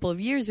a couple of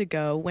years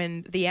ago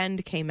when The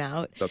End came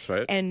out. That's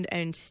right.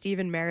 And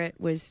Stephen Merritt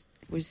was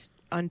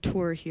on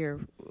tour here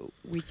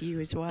with you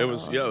as well. It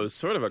was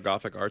sort of a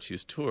Gothic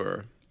Archies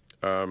tour.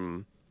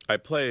 I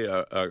play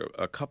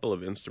a couple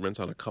of instruments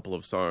on a couple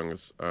of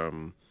songs.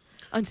 On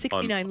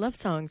 69 Love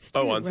Songs,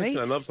 too, on right?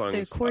 69 Love Songs. The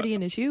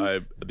accordion is you? I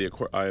am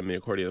the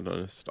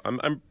accordionist.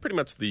 I'm pretty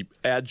much the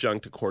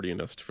adjunct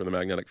accordionist for the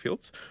Magnetic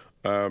Fields.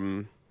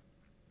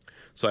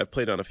 So I've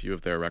played on a few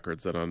of their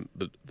records, and on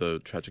the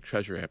Tragic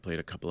Treasury I played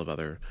a couple of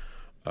other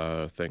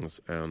things,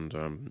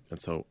 and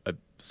so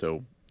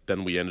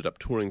then we ended up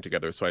touring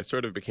together. So I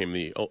sort of became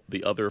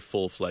the other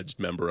full-fledged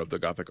member of the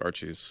Gothic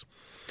Archies.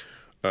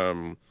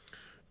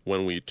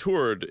 when we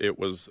toured, it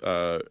was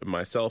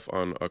myself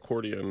on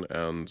accordion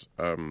and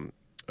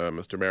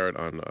Mr. Merritt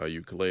on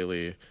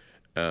ukulele,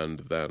 and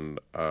then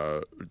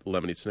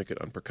Lemony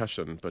Snicket on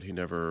percussion, but he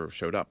never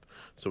showed up.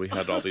 So we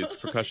had all these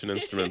percussion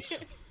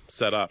instruments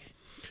set up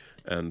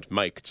and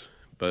mic'd,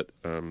 but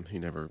he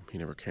never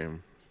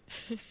came.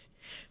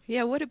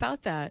 Yeah, what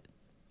about that?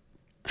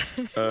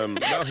 Well,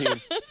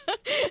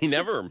 he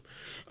never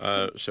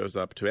shows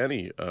up to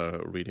any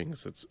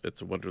readings.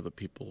 It's a wonder that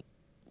people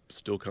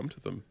still come to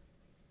them.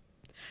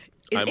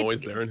 I'm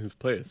always there in his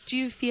place. Do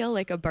you feel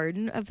like a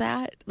burden of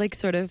that? Like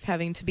sort of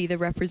having to be the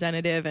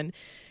representative, and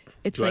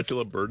it's Do like... I feel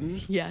a burden?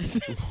 Yes.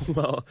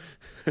 Well,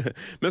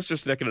 Mr.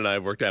 Snicket and I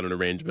have worked out an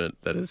arrangement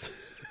that is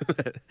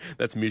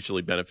that's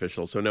mutually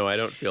beneficial. So no, I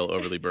don't feel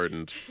overly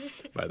burdened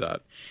by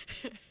that.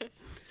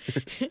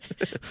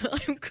 Well,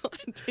 I'm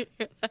glad to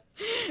hear that.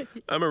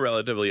 I'm a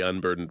relatively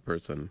unburdened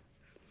person.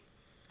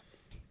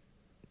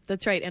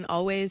 That's right, and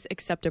always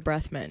accept a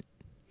breath mint.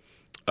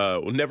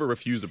 Never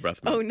refuse a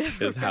breath mint. Oh,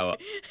 never. is how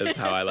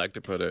I like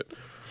to put it.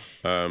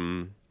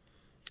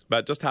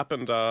 That just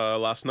happened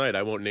last night.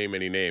 I won't name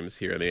any names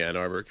here in the Ann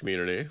Arbor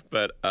community,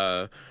 but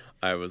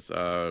I was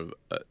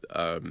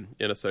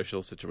in a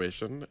social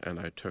situation, and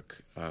I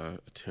took a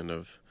tin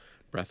of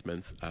breath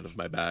mints out of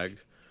my bag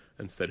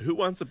and said, "Who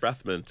wants a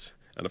breath mint?"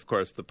 And of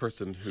course, the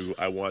person who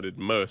I wanted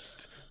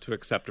most to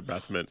accept a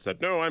breath mint said,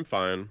 "No, I'm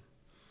fine."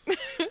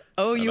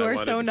 Oh, And you I are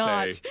wanted so to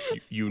not.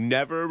 say, you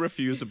never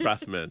refuse a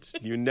breath mint.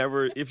 You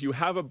never, if you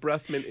have a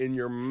breath mint in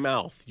your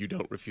mouth, you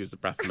don't refuse a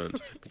breath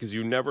mint, because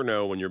you never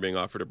know when you're being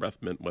offered a breath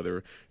mint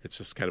whether it's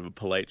just kind of a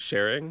polite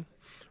sharing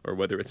or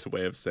whether it's a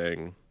way of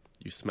saying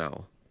you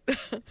smell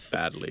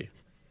badly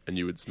and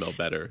you would smell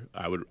better.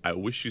 I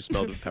wish you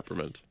smelled of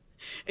peppermint.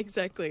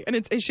 Exactly, and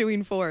it's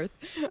issuing forth.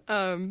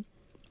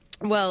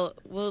 Well,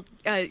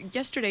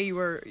 yesterday you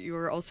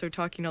were also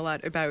talking a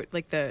lot about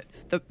like the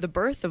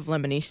birth of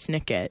Lemony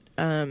Snicket.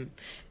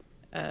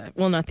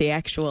 Well, not the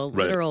actual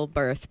literal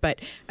birth,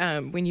 but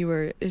when you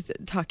were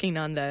talking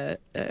on the,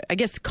 I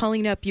guess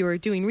calling up, you were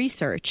doing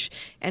research,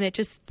 and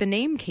the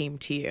name came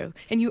to you,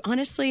 and you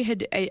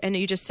honestly and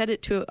you just said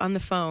it on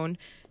the phone.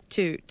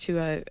 You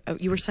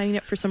were signing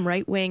up for some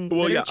right-wing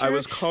literature? Yeah, I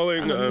was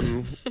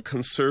calling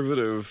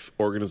conservative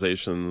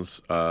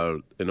organizations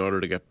in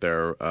order to get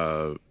their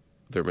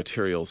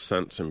materials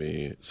sent to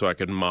me so I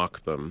could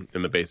mock them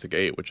in the Basic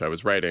 8, which I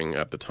was writing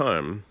at the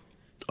time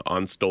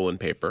on stolen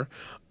paper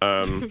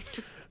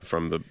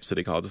from the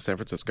City College of San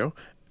Francisco.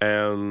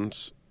 And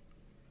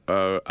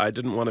I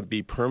didn't want to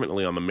be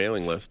permanently on the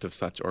mailing list of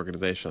such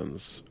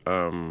organizations.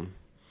 And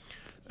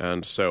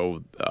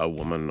so a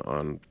woman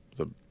on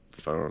the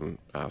phone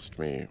asked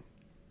me,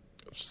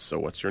 "So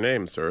what's your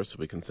name, sir, so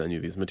we can send you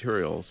these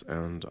materials?"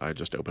 And I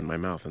just opened my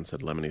mouth and said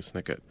Lemony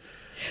Snicket.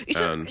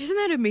 Isn't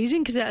that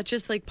amazing? Because that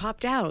just like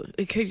popped out.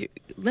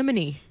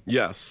 Lemony.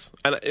 Yes,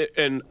 and it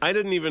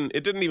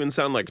didn't even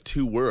sound like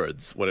two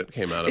words when it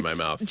came out of my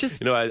mouth. I just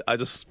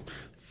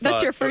that's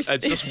thought, your first.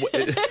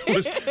 It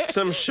was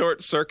some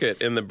short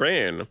circuit in the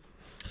brain.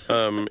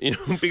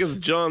 Because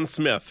John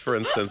Smith, for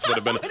instance, would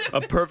have been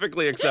a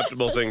perfectly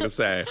acceptable thing to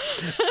say,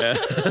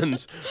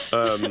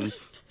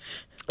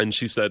 and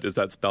she said, "Is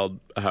that spelled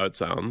how it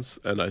sounds?"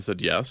 And I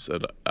said, "Yes."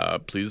 And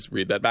please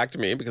read that back to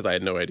me, because I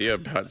had no idea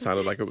how it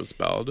sounded like it was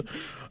spelled.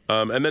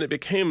 And then it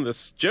became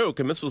this joke,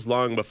 and this was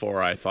long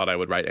before I thought I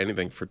would write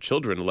anything for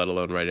children, let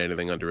alone write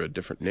anything under a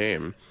different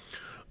name.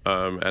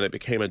 And it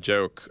became a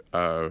joke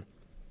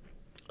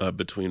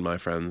between my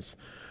friends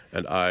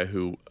and I,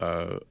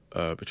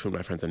 between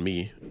my friends and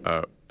me.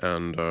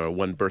 And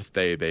one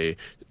birthday, they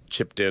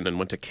chipped in and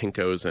went to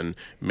Kinko's and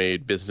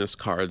made business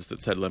cards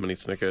that said Lemony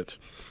Snicket.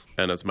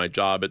 And as my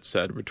job, it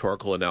said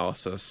rhetorical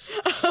analysis.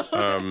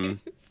 And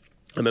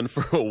then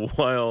for a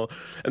while,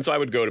 and so I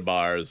would go to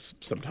bars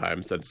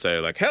sometimes and say,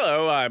 like,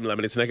 "Hello, I'm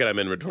Lemony Snicket. I'm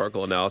in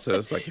rhetorical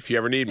analysis. Like, if you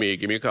ever need me,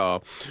 give me a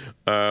call."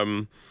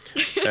 And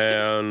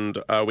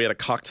we had a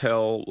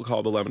cocktail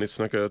called the Lemony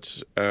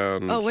Snicket.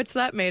 And, what's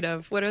that made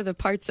of? What are the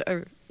parts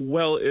of?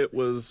 Well, it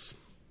was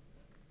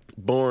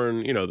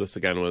born, this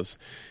again was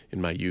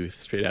in my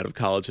youth, straight out of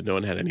college, and no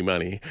one had any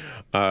money.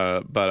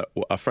 But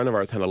a friend of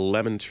ours had a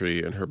lemon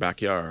tree in her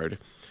backyard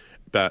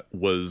that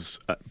was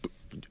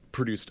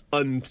produced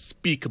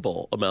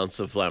unspeakable amounts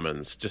of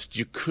lemons. Just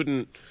you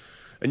couldn't,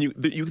 and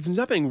there's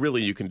nothing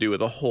really you can do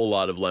with a whole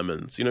lot of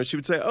lemons. She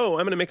would say, "Oh,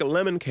 I'm going to make a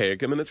lemon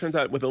cake," and then it turns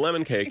out with a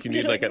lemon cake you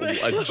need like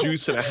a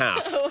juice and a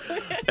half,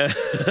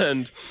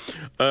 and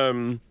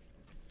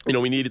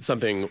we needed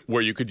something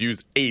where you could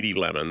use 80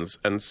 lemons,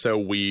 and so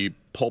we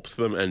pulped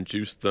them and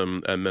juiced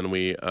them, and then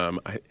we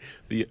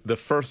the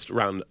first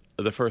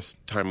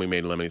time we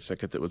made Lemony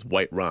Snickets, it was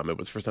white rum. It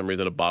was for some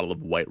reason a bottle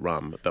of white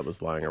rum that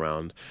was lying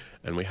around,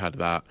 and we had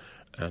that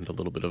and a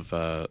little bit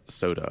of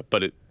soda.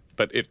 But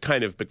it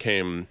kind of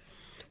became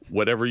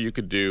whatever you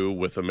could do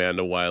with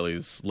Amanda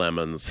Wiley's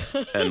lemons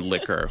and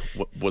liquor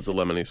was a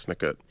Lemony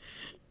Snicket.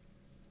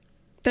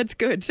 That's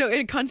good. So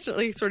it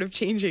constantly sort of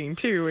changing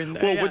too.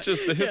 And which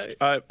is the history.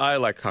 I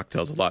like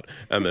cocktails a lot,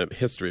 and the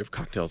history of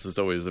cocktails is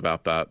always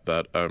about that.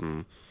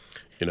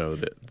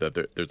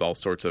 there's all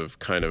sorts of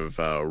kind of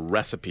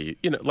recipe,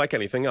 like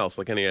anything else,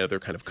 like any other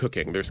kind of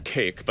cooking. There's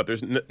cake, but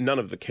there's none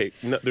of the cake.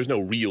 There's no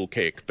real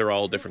cake. They're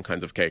all different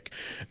kinds of cake.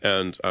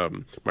 And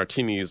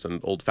martinis and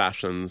old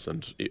fashions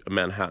and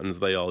Manhattans,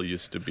 they all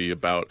used to be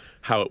about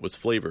how it was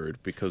flavored,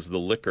 because the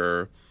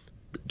liquor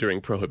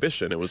during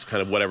Prohibition, it was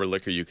kind of whatever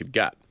liquor you could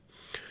get.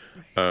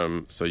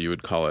 So you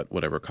would call it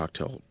whatever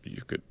cocktail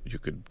you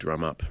could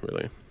drum up,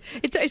 really.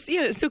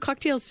 So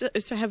cocktails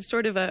have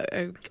sort of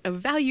a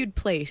valued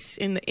place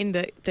in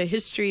the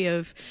history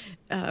of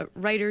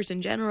writers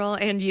in general,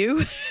 and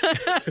you.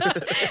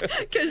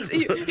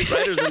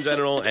 Writers in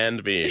general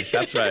and me.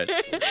 That's right.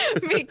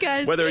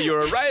 Because whether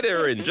you're a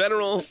writer in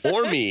general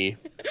or me,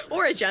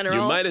 or a general,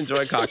 you might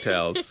enjoy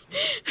cocktails.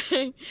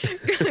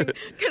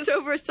 Because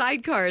over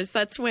Sidecars,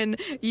 that's when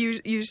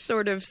you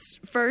sort of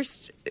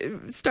first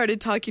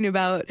started talking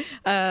about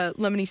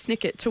Lemony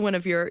Snicket to one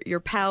of your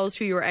pals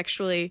who you were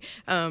actually.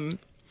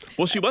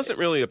 Well, she wasn't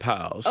really a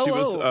pal.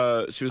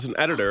 She was an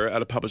editor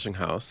at a publishing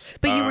house.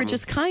 But you were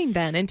just kind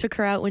then and took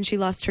her out when she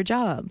lost her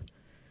job.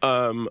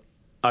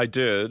 I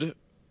did.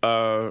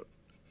 Yeah,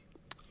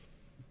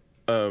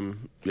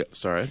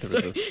 sorry. There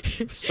was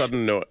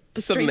a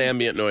sudden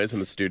ambient noise in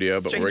the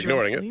studio, but we're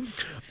ignoring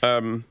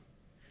it.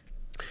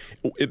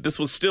 This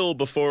was still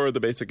before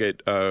The Basic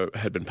 8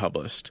 had been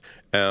published,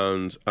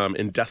 and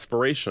in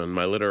desperation,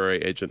 my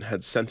literary agent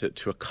had sent it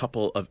to a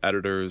couple of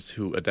editors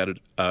who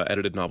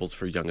edited novels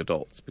for young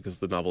adults, because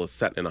the novel is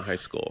set in a high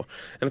school,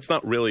 and it's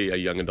not really a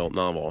young adult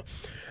novel.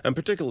 And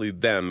particularly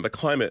then, the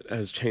climate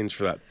has changed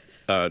for that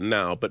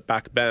now, but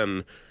back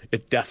then,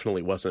 it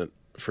definitely wasn't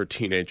for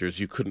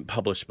teenagers. You couldn't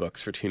publish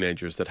books for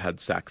teenagers that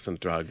had sex and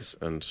drugs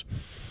and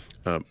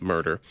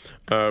murder.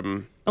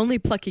 Only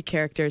plucky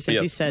characters,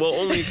 as you said. Well,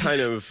 only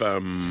kind of,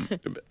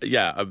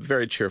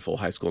 very cheerful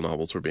high school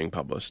novels were being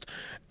published.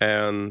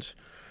 And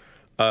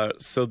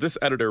so this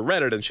editor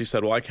read it, and she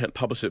said, well, I can't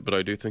publish it, but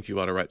I do think you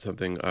ought to write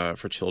something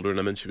for children.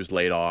 And then she was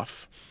laid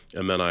off.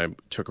 And then I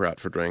took her out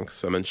for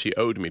drinks. And then she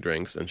owed me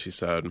drinks. And she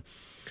said,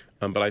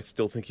 but I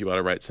still think you ought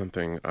to write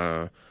something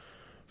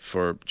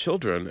for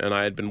children. And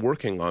I had been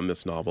working on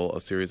this novel,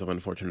 A Series of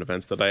Unfortunate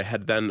Events, that I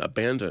had then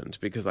abandoned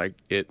because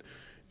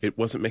it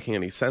wasn't making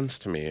any sense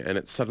to me, and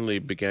it suddenly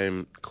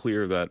became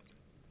clear that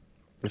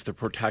if the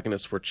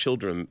protagonists were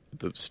children,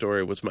 the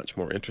story was much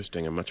more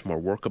interesting and much more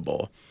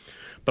workable.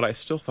 But I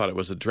still thought it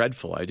was a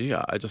dreadful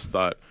idea. I just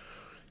thought,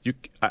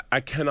 I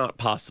cannot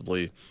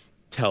possibly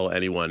tell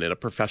anyone in a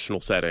professional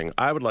setting,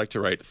 I would like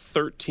to write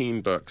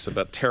 13 books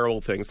about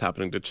terrible things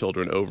happening to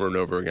children over and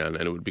over again,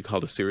 and it would be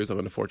called A Series of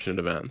Unfortunate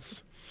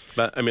Events.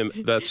 That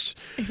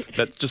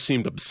just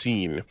seemed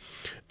obscene.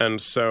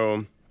 And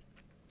so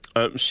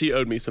she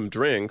owed me some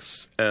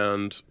drinks,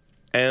 and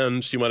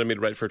she wanted me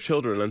to write for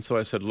children. And so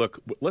I said, look,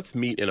 let's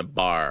meet in a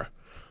bar.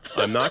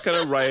 I'm not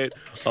going to write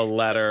a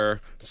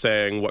letter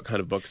saying what kind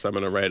of books I'm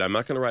going to write. I'm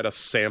not going to write a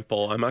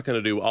sample. I'm not going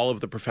to do all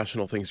of the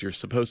professional things you're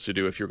supposed to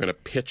do if you're going to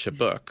pitch a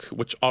book,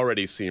 which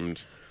already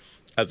seemed,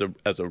 as a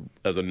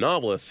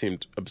novelist,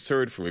 seemed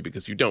absurd for me,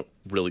 because you don't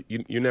really,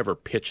 you never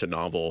pitch a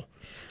novel.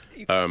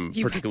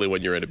 Particularly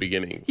when you're in a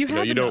beginning. You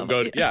don't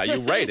go you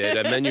write it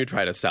and then you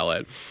try to sell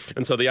it.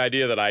 And so the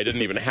idea that I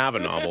didn't even have a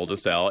novel to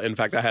sell, in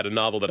fact, I had a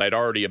novel that I'd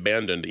already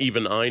abandoned,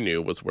 even I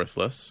knew was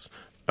worthless.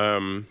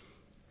 So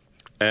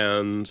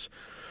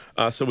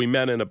we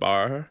met in a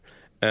bar,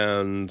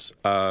 and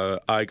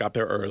I got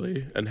there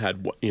early and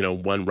had,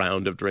 one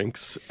round of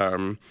drinks,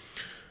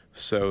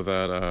 so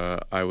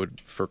that I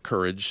would, for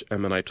courage,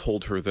 and then I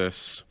told her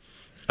this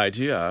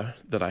idea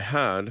that I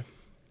had,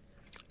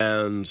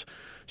 and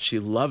she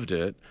loved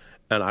it,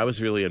 and I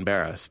was really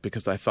embarrassed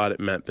because I thought it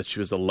meant that she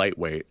was a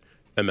lightweight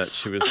and that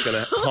she was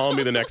going to call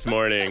me the next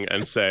morning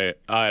and say,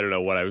 I don't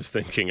know what I was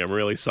thinking. I'm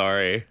really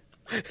sorry.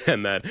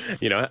 And that,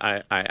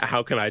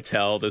 how can I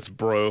tell this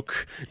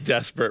broke,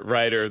 desperate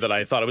writer that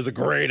I thought it was a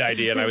great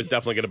idea and I was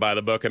definitely going to buy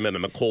the book, and then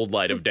in the cold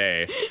light of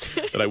day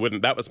that I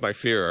wouldn't. That was my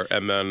fear.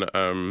 And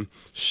then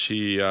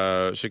she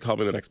called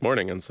me the next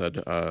morning and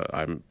said,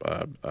 I'm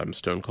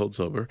stone cold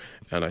sober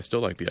and I still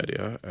like the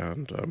idea,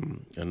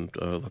 and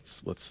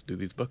let's do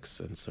these books.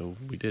 And so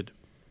we did.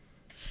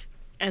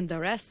 And the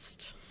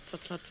rest,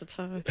 as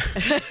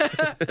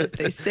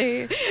they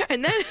say.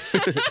 And then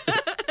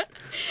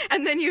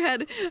and then you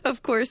had,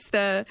 of course,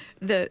 the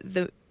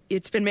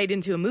it's been made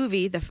into a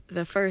movie,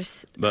 the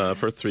first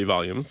 3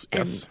 volumes,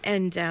 yes.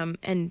 And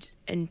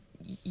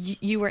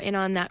you were in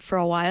on that for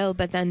a while,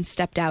 but then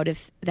stepped out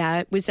of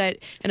that. Was that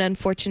an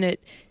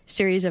unfortunate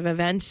series of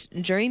events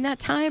during that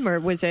time, or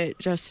was it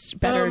just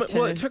better to...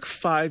 Well, it took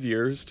 5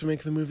 years to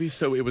make the movie,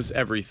 so it was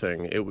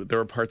everything. There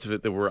were parts of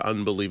it that were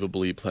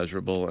unbelievably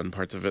pleasurable and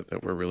parts of it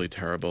that were really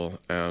terrible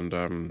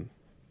and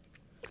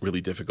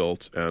really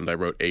difficult. And I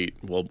wrote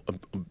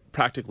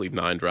practically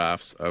 9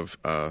 drafts of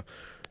a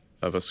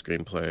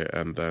screenplay,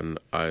 and then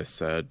I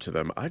said to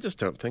them, I just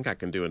don't think I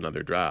can do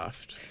another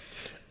draft.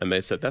 And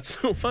they said, that's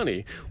so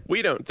funny.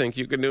 We don't think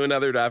you can do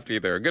another draft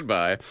either.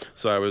 Goodbye.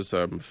 So I was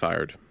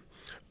fired.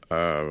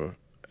 From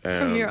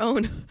your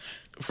own?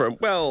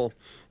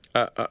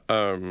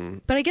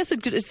 But I guess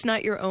it's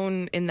not your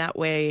own in that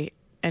way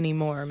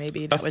anymore.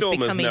 Maybe that was becoming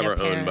film is never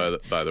apparent.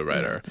 owned by the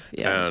writer,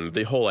 and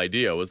the whole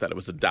idea was that it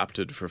was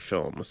adapted for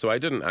film. So I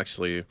didn't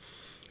actually,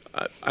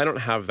 I don't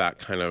have that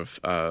kind of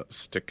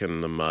stick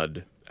in the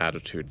mud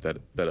attitude that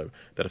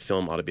a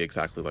film ought to be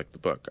exactly like the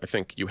book. I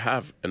think you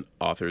have an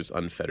author's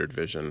unfettered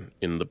vision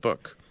in the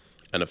book,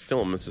 and a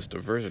film is just a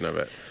version of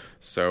it.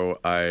 So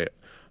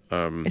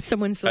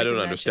Someone's I don't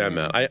understand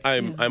that.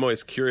 I'm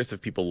always curious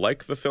if people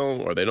like the film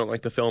or they don't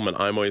like the film, and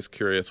I'm always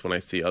curious when I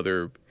see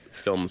other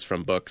films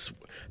from books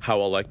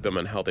how I'll like them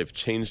and how they've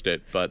changed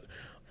it. But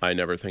I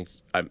never think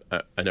I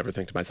never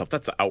think to myself,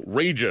 that's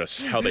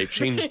outrageous how they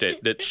changed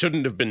it. It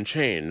shouldn't have been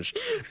changed,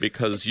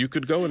 because you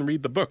could go and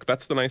read the book.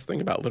 That's the nice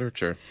thing about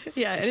literature.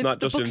 Yeah, it's not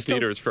just in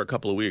theaters for a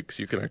couple of weeks.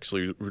 You can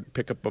actually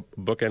pick up a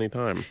book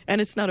anytime, and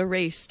it's not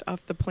erased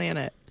off the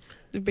planet.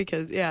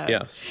 Because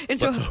yes, and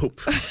so, let's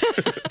hope.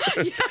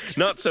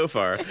 Not so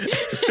far.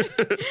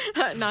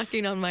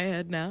 Knocking on my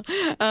head now.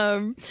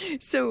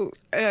 So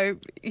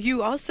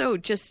you also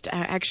just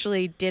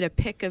actually did a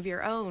pick of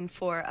your own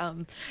for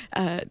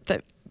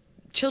the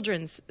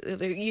children's,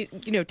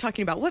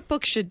 talking about what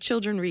books should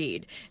children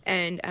read,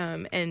 and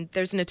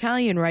there's an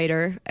Italian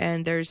writer,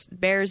 and there's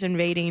bears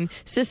invading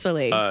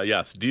Sicily.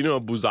 Yes, Dino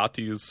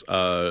Buzzati's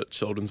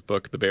children's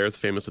book, The Bears'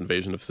 Famous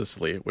Invasion of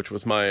Sicily, which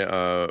was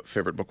my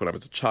favorite book when I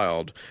was a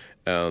child,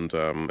 and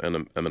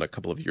then a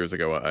couple of years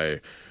ago I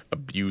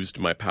abused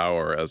my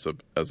power as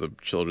a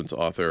children's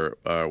author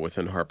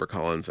within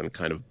HarperCollins and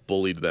kind of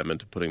bullied them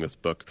into putting this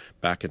book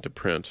back into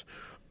print.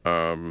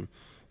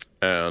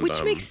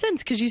 Which makes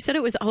sense, because you said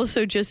it was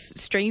also just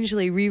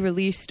strangely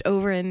re-released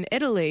over in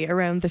Italy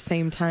around the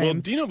same time. Well,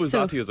 Dino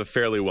Buzzati is a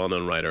fairly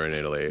well-known writer in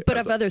Italy. But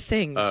of other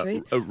things,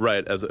 right?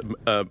 Right, as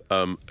a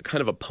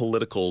kind of a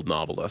political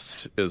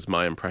novelist is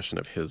my impression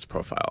of his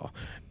profile.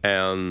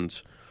 And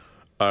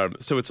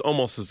so it's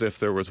almost as if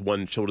there was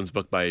one children's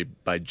book by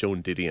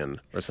Joan Didion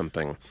or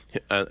something.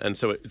 And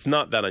so it's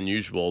not that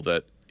unusual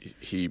that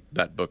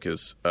that book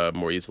is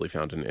more easily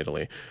found in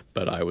Italy,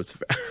 but I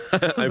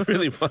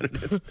really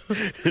wanted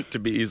it to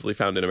be easily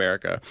found in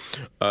America,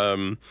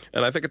 and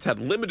I think it's had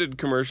limited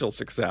commercial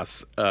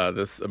success,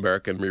 this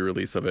American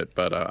re-release of it,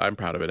 but I'm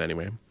proud of it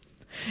anyway.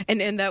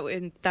 And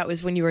that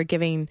was when you were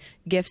giving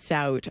gifts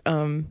out,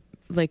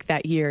 like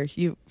that year,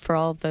 for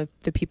all the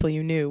people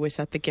you knew. Was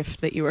that the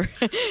gift that you were?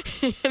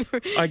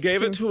 I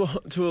gave it to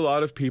a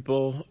lot of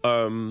people,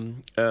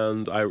 and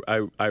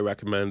I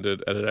recommend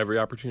it at every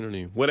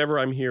opportunity. Whenever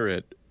I'm here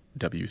at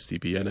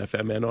WCBN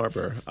FM Ann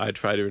Arbor, I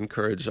try to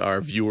encourage our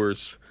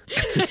viewers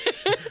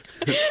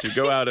to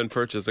go out and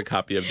purchase a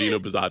copy of Dino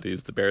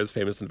Buzzati's The Bears'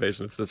 Famous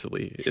Invasion of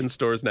Sicily, in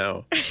stores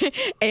now.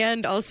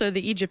 And also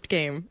the Egypt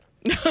Game.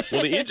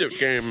 Well, the Egypt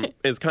Game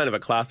is kind of a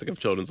classic of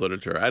children's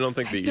literature. I don't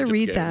think the Egypt Game... I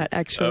have to read that,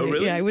 actually. Oh,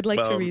 really? Yeah, I would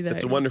like to read that.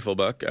 It's a wonderful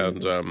book,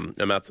 and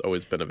that's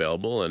always been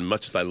available. And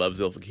much as I love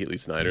Zilpha Keatley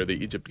Snyder,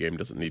 the Egypt Game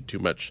doesn't need too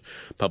much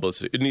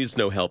publicity. It needs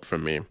no help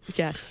from me.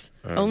 Yes.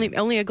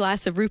 Only a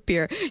glass of root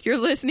beer. You're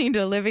listening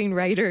to Living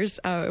Writers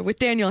with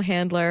Daniel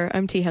Handler.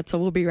 I'm T. Hetzel.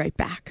 We'll be right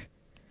back.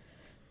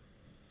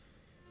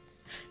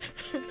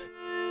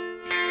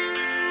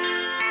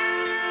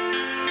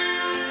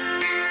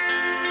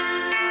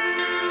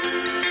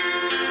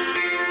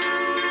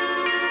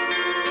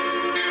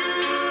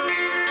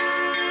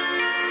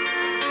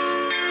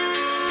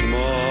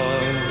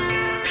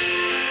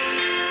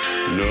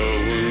 No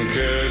one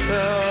cares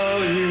how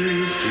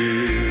you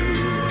feel.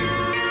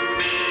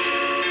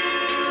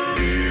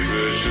 Be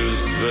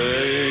vicious,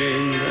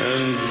 vain,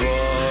 and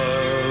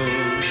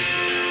vile.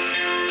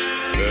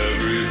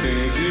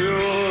 Everything's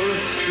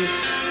yours to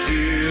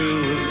steal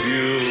if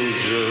you'll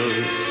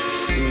just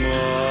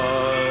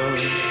smile.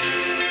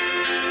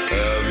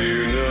 Have you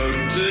no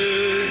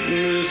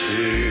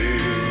dignity?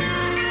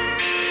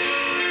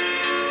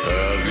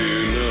 Have you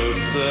no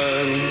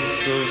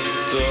sense of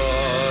style?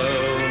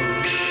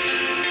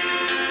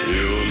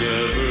 You'll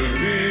never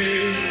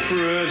be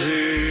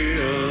pretty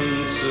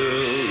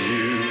until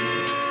you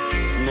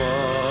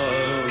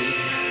smile.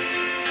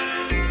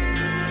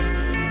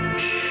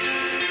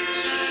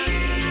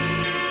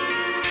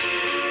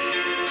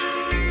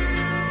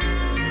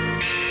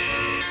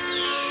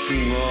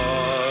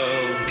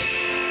 Smile.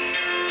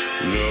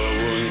 No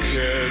one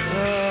cares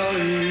how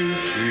you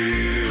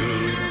feel.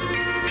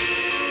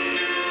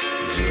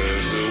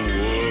 There's a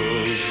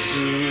world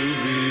to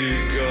be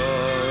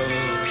got.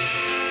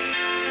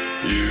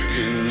 You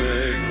can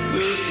make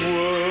this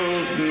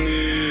world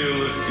kneel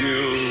if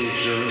you'll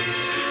just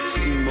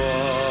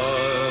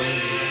smile.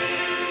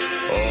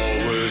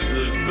 Always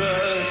the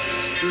best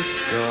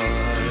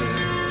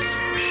disguise.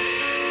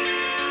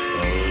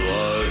 A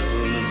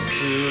license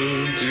to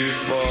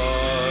defile.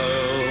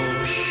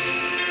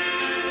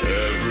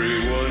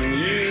 Everyone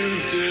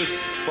you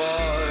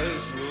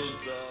despise will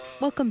die.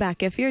 Welcome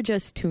back. If you're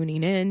just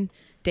tuning in,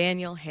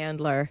 Daniel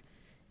Handler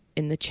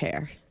in the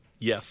chair.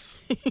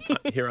 Yes.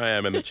 Here I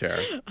am in the chair.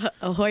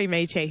 Ahoy,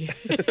 matey.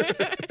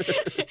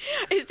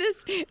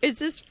 Is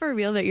this for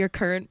real that your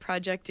current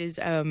project is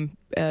to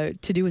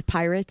do with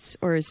pirates,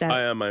 or is that?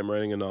 I am. I'm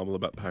writing a novel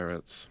about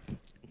pirates.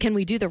 Can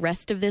we do the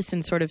rest of this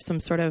in sort of some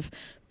sort of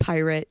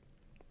pirate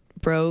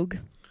brogue?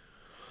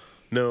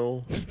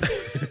 No.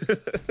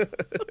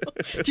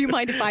 Do you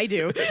mind if I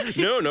do?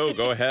 No,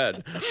 go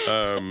ahead.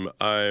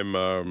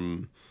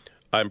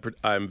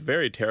 I'm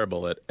very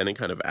terrible at any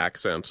kind of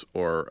accent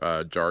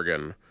or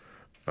jargon.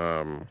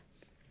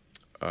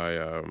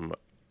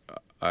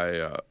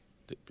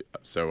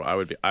 So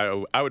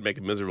I would make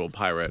a miserable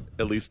pirate,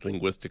 at least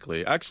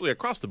linguistically. Actually,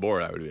 across the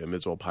board, I would be a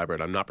miserable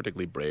pirate. I'm not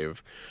particularly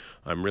brave.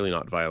 I'm really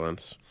not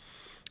violent.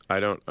 I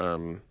don't.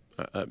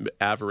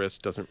 Avarice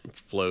doesn't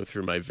flow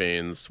through my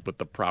veins with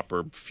the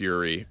proper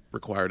fury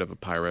required of a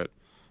pirate.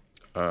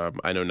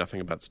 I know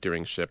nothing about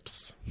steering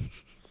ships.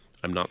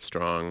 I'm not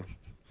strong.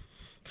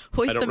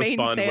 Hoist I don't the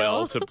respond mainsail.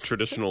 well to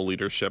traditional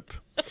leadership.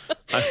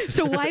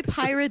 So why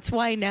pirates?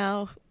 Why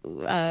now?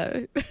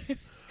 I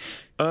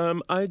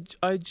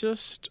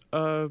just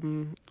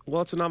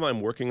well, it's a novel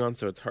I'm working on,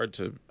 so it's hard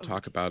to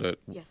talk about it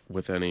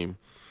with any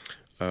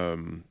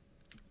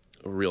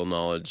real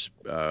knowledge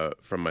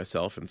from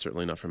myself, and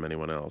certainly not from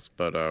anyone else.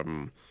 But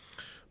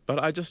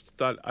I just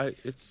thought I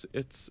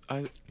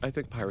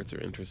think pirates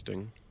are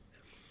interesting.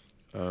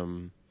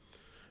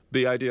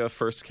 The idea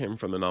first came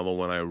from the novel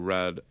when I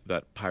read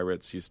that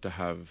pirates used to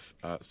have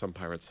some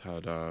pirates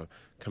had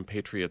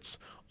compatriots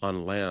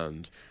on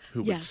land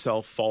who would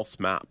sell false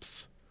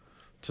maps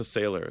to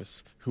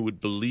sailors who would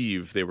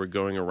believe they were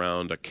going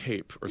around a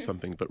cape or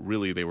something, but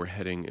really they were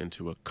heading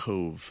into a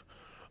cove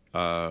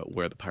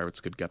where the pirates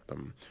could get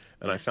them.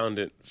 And I found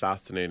it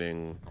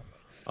fascinating.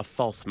 A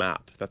false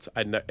map. That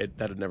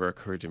had never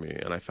occurred to me,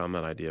 and I found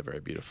that idea very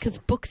beautiful. Because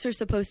books are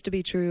supposed to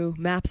be true,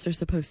 maps are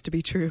supposed to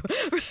be true,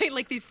 right?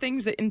 Like these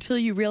things that until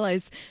you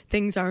realize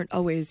things aren't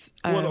always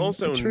well, and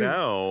also true.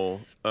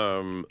 now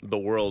the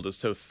world is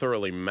so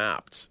thoroughly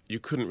mapped, you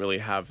couldn't really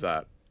have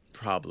that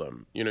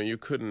problem. You know, you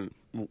couldn't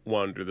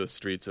wander the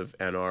streets of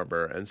Ann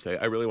Arbor and say,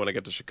 I really want to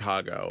get to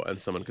Chicago, and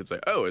someone could say,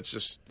 oh, it's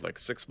just like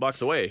 6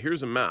 blocks away.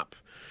 Here's a map.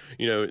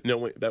 You know,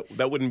 no,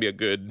 that wouldn't be a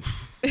good.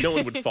 No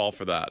one would fall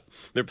for that.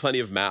 There are plenty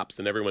of maps,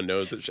 and everyone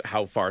knows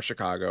how far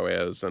Chicago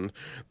is, and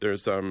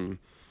there's so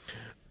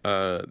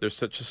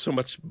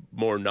much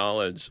more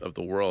knowledge of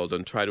the world.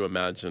 And try to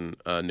imagine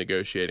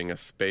negotiating a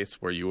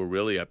space where you were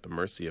really at the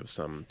mercy of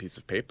some piece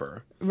of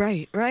paper.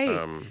 Right.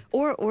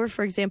 Or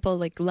for example,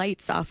 like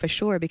lights off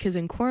ashore, because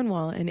in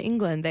Cornwall in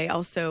England,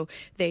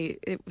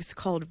 it was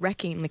called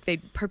wrecking. Like they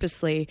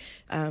purposely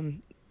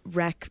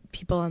wreck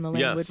people on the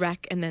land would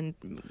wreck, and then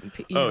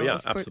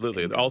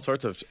absolutely, all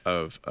sorts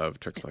of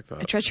tricks like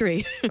that.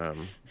 Treachery.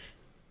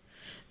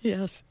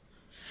 Yes.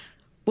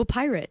 Well,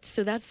 pirates.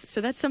 So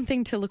that's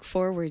something to look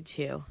forward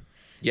to.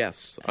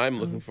 Yes, I'm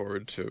looking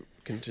forward to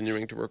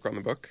continuing to work on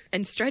the book.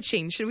 And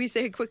stretching. Should we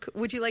say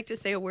would you like to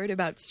say a word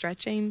about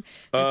stretching?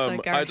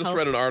 I just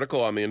read an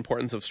article on the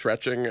importance of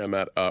stretching, and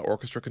that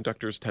orchestra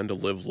conductors tend to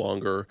live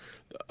longer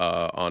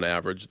on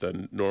average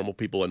than normal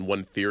people. And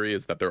one theory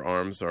is that their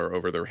arms are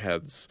over their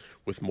heads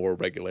with more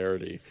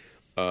regularity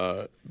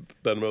than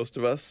most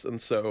of us.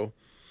 And so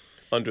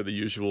under the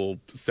usual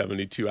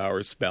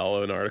 72-hour spell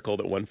of an article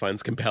that one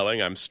finds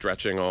compelling, I'm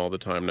stretching all the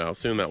time now.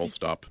 Soon that will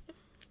stop.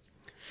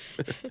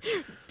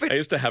 I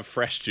used to have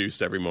fresh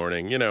juice every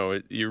morning. You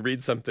know, you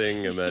read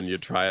something and then you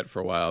try it for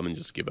a while and then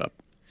just give up.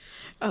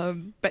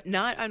 But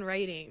not on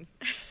writing.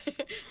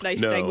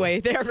 Nice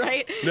segue there,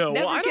 right? No,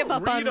 Never I give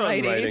don't up read on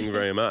writing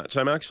very much.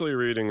 I'm actually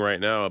reading right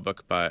now a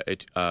book by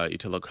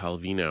Italo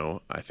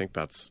Calvino. I think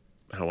that's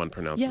how one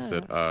pronounces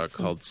it.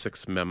 Called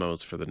 6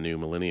 Memos for the New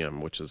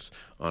Millennium, which is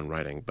on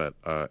writing,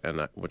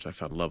 which I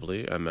found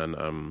lovely. And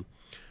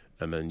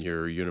then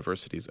your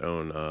university's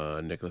own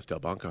Nicholas Del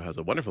Banco has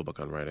a wonderful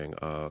book on writing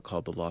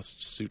called The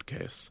Lost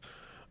Suitcase.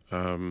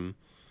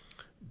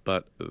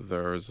 But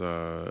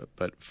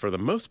for the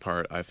most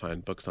part, I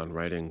find books on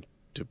writing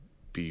to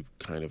be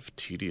kind of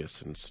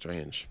tedious and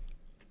strange.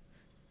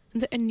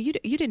 And you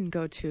didn't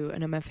go to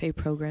an MFA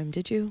program,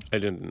 did you? I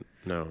didn't.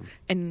 No.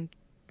 And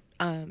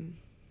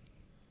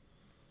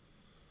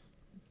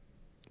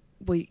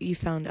well, you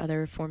found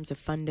other forms of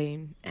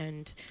funding,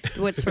 and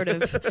what sort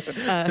of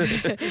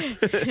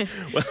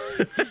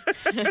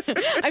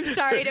I'm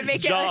sorry to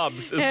make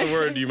jobs it is the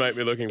word you might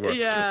be looking for.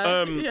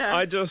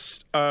 I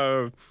just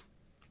I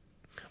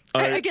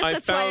guess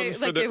that's found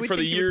why for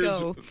the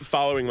years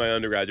following my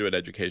undergraduate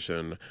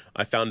education,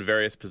 I found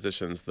various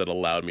positions that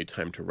allowed me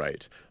time to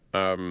write.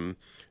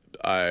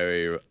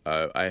 I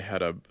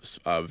had a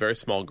very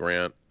small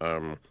grant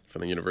from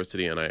the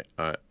university, and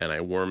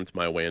I wormed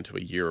my way into a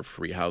year of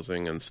free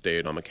housing and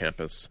stayed on the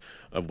campus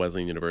of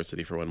Wesleyan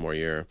University for one more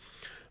year.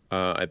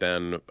 I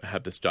then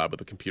had this job with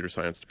the computer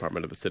science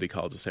department of the City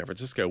College of San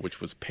Francisco,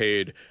 which was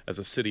paid as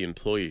a city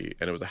employee,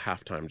 and it was a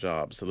half-time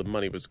job, so the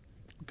money was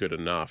good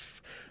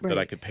enough that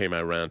I could pay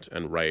my rent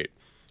and write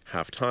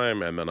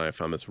half-time. And then I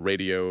found this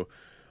radio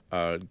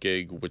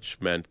gig, which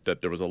meant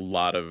that there was a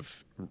lot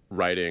of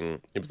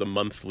writing. It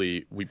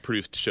was we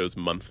produced shows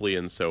monthly,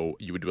 and so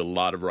you would do a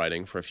lot of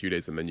writing for a few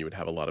days, and then you would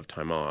have a lot of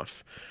time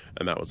off,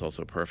 and that was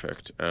also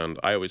perfect. And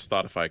I always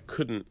thought if I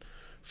couldn't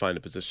find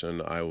a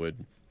position, I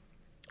would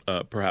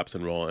perhaps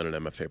enroll in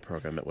an MFA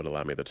program that would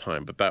allow me the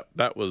time. But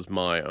that was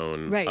my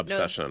own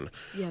obsession.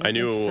 No, I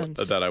knew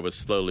that I was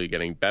slowly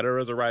getting better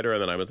as a writer,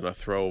 and then I was going to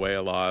throw away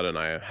a lot, and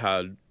I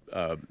had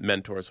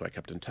mentors who I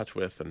kept in touch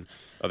with and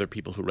other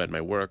people who read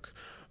my work.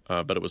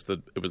 But it was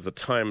the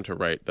time to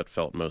write that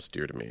felt most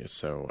dear to me.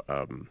 So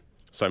I'm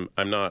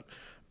not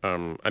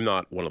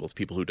one of those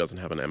people who doesn't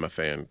have an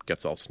MFA and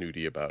gets all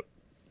snooty about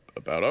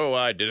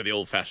I did it the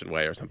old-fashioned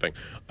way or something.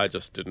 I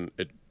just didn't.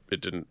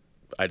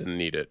 I didn't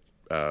need it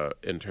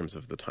in terms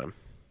of the time.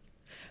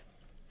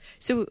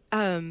 So,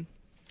 well,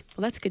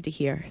 that's good to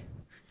hear.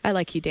 I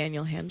like you,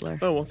 Daniel Handler.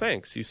 Oh, well,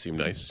 thanks. You seem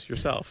nice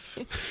yourself.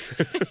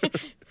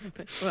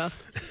 Well,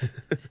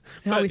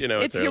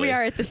 it's here we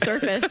are at the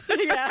surface.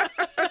 Yeah.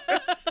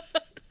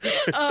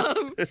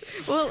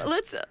 Well,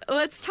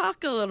 let's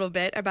talk a little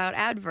bit about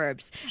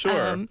Adverbs.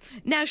 Sure.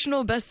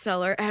 National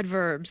bestseller,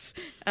 Adverbs,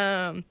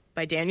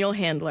 by Daniel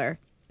Handler.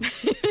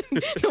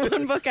 The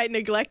one book I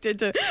neglected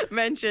to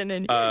mention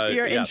in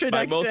your introduction.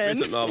 My most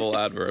recent novel,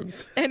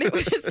 Adverbs. and it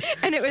was.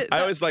 I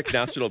always like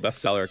national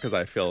bestseller because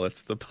I feel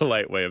it's the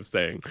polite way of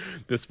saying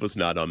this was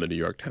not on the New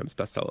York Times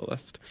bestseller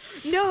list.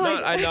 No,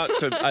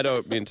 I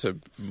don't mean to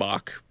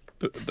mock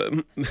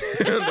the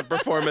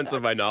performance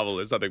of my novel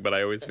or something, but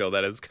I always feel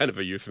that is kind of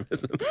a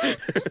euphemism.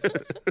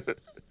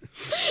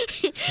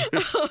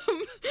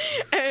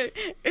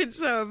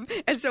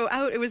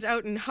 It was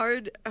out in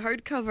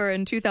hardcover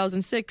in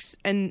 2006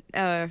 and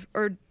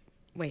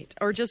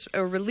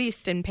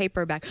released in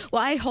paperback.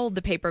 Well, I hold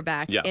the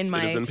paperback in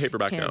my it is in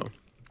paperback hand.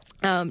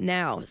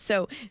 Now.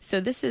 So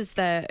this is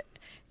the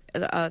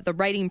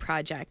writing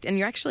project, and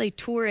you're actually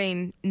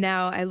touring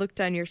now. I looked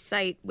on your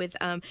site with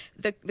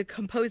the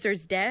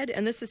Composer's Dead,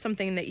 and this is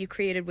something that you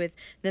created with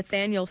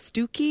Nathaniel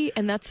Stuckey,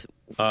 and that's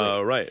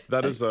right.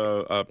 That is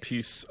a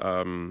piece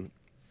for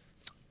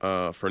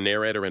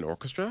narrator and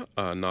orchestra,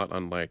 not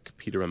unlike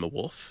Peter and the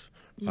Wolf,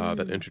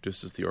 that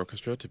introduces the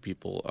orchestra to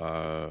people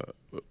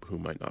who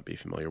might not be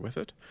familiar with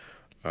it,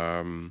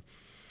 and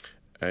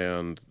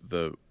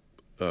the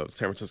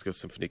San Francisco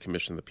Symphony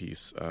commissioned the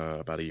piece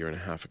about a year and a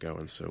half ago,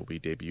 and so we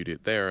debuted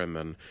it there, and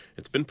then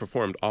it's been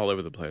performed all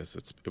over the place.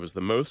 It was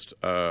the most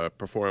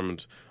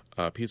performed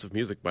piece of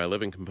music by a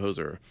living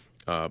composer,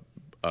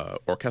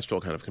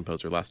 orchestral kind of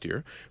composer last year.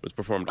 It was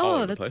performed all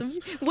over the place. Oh, that's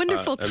a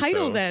wonderful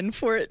title then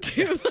for it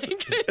too.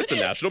 It's a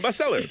national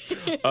bestseller.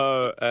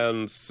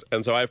 And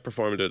so I've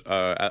performed it.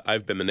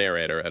 I've been the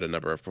narrator at a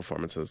number of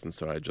performances, and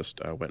so I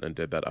just went and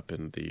did that up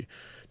in the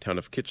town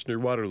of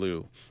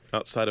Kitchener-Waterloo,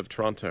 outside of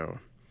Toronto.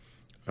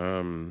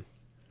 And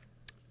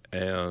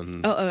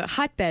a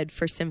hotbed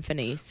for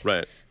symphonies,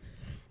 right?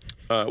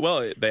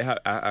 Well, they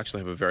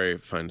actually have a very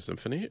fine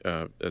symphony.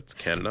 It's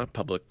Canada.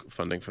 Public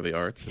funding for the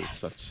arts is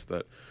such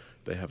that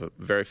they have a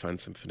very fine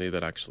symphony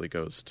that actually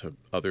goes to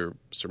other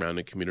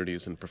surrounding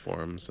communities and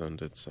performs,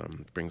 and it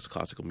brings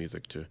classical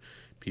music to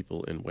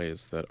people in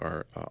ways that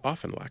are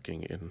often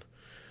lacking in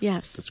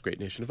this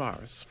great nation of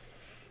ours.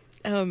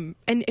 And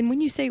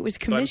when you say it was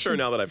commissioned... But I'm sure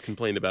now that I've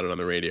complained about it on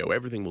the radio,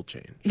 everything will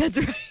change. That's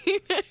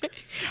right.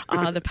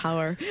 The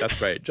power.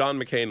 That's right. John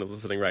McCain is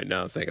listening right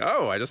now saying,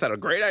 oh, I just had a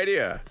great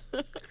idea.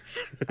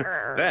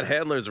 That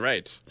Handler's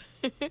right.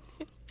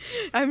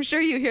 I'm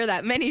sure you hear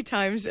that many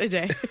times a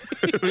day.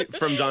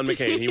 From John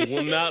McCain. He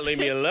will not leave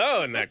me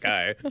alone, that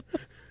guy.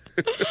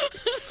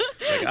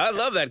 I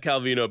love that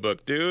Calvino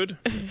book, dude.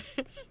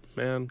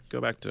 Man, go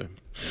back to...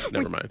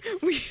 Never mind.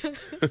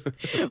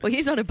 Well,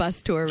 he's on a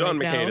bus tour John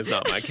right now. John McCain is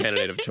not my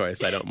candidate of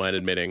choice, I don't mind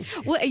admitting.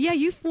 Well, yeah,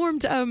 you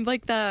formed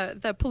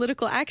the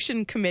political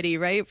action committee,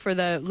 right, for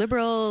the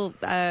liberal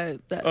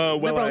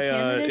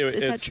candidates.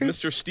 Is that true? It's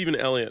Mr. Stephen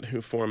Elliott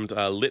who formed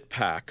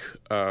LitPAC,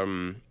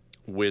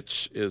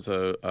 which is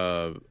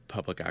a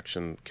public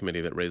action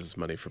committee that raises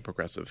money for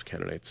progressive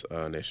candidates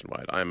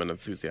nationwide. I'm an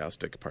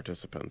enthusiastic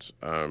participant,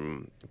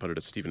 but it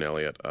is Stephen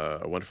Elliott,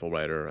 a wonderful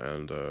writer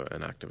and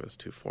an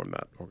activist, who formed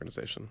that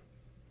organization.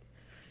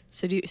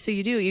 You're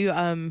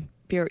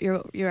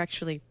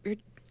actually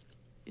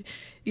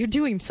you're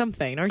doing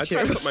something, aren't you?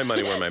 I try to put my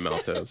money where my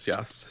mouth is.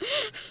 Yes.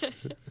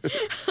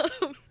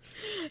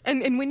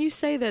 And when you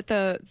say that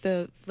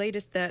the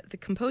latest the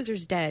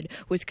Composer's Dead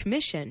was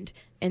commissioned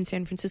in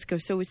San Francisco,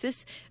 so was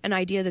this an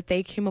idea that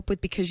they came up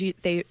with because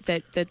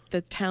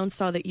the town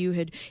saw that you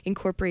had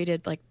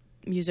incorporated like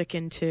music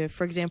into,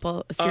 for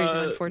example, a series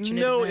of unfortunate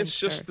events? No, it's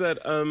just that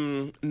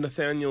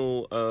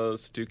Nathaniel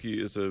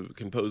Stuckey is a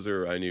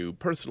composer I knew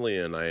personally,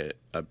 and I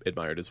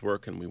admired his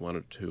work, and we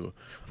wanted to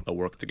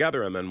work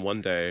together. And then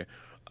one day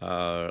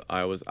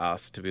I was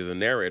asked to be the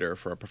narrator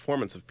for a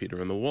performance of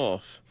Peter and the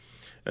Wolf.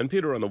 And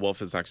Peter and the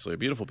Wolf is actually a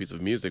beautiful piece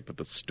of music, but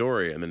the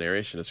story and the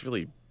narration is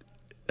really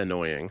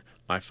annoying,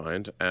 I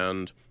find.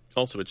 And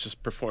also it's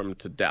just performed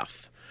to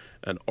death.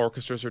 And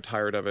orchestras are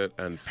tired of it,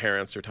 and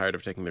parents are tired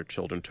of taking their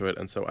children to it.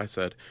 And so I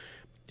said,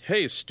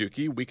 hey,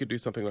 Stooky, we could do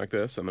something like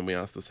this. And then we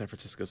asked the San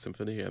Francisco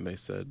Symphony, and they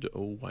said,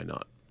 oh, why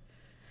not?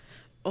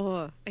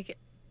 Oh,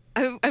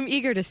 I'm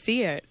eager to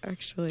see it,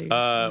 actually.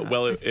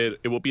 Well,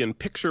 it will be in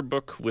picture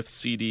book with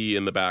CD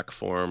in the back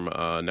form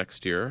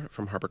next year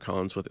from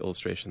HarperCollins with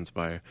illustrations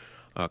by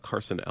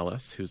Carson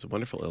Ellis, who's a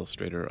wonderful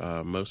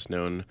illustrator, most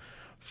known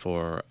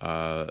for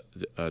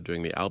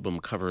doing the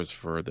album covers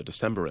for the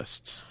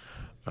Decemberists,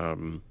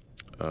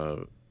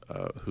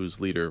 whose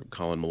leader,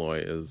 Colin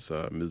Malloy, is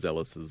Ms.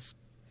 Ellis's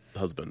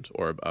husband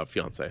or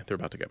fiance. They're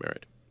about to get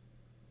married.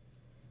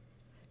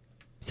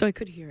 So I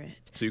could hear it.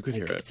 So you could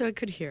hear it. So I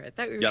could hear it.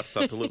 Yes,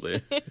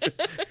 absolutely.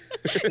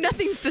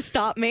 Nothing's to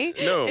stop me.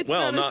 No, it's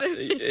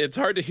it's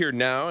hard to hear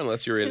now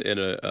unless you're in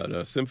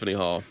a symphony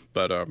hall.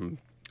 But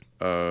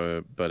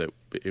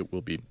it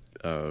will be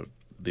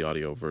the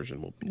audio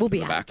version will be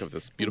in the back of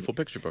this beautiful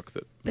picture book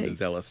that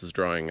Ms. Ellis is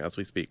drawing as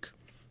we speak.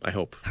 I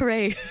hope.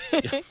 Hooray!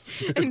 Yes.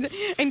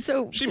 and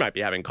so she might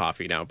be having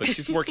coffee now, but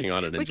she's working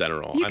on it in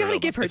general. You got to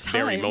give her this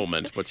time. Very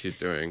moment, what she's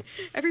doing.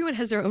 Everyone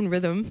has their own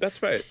rhythm.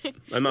 That's right.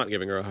 I'm not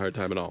giving her a hard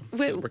time at all.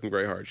 She's working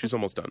very hard. She's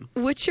almost done.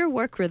 What's your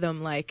work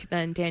rhythm like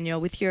then,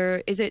 Daniel?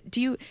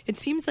 It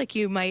seems like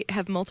you might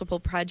have multiple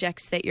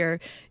projects that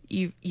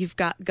you've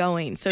got going. So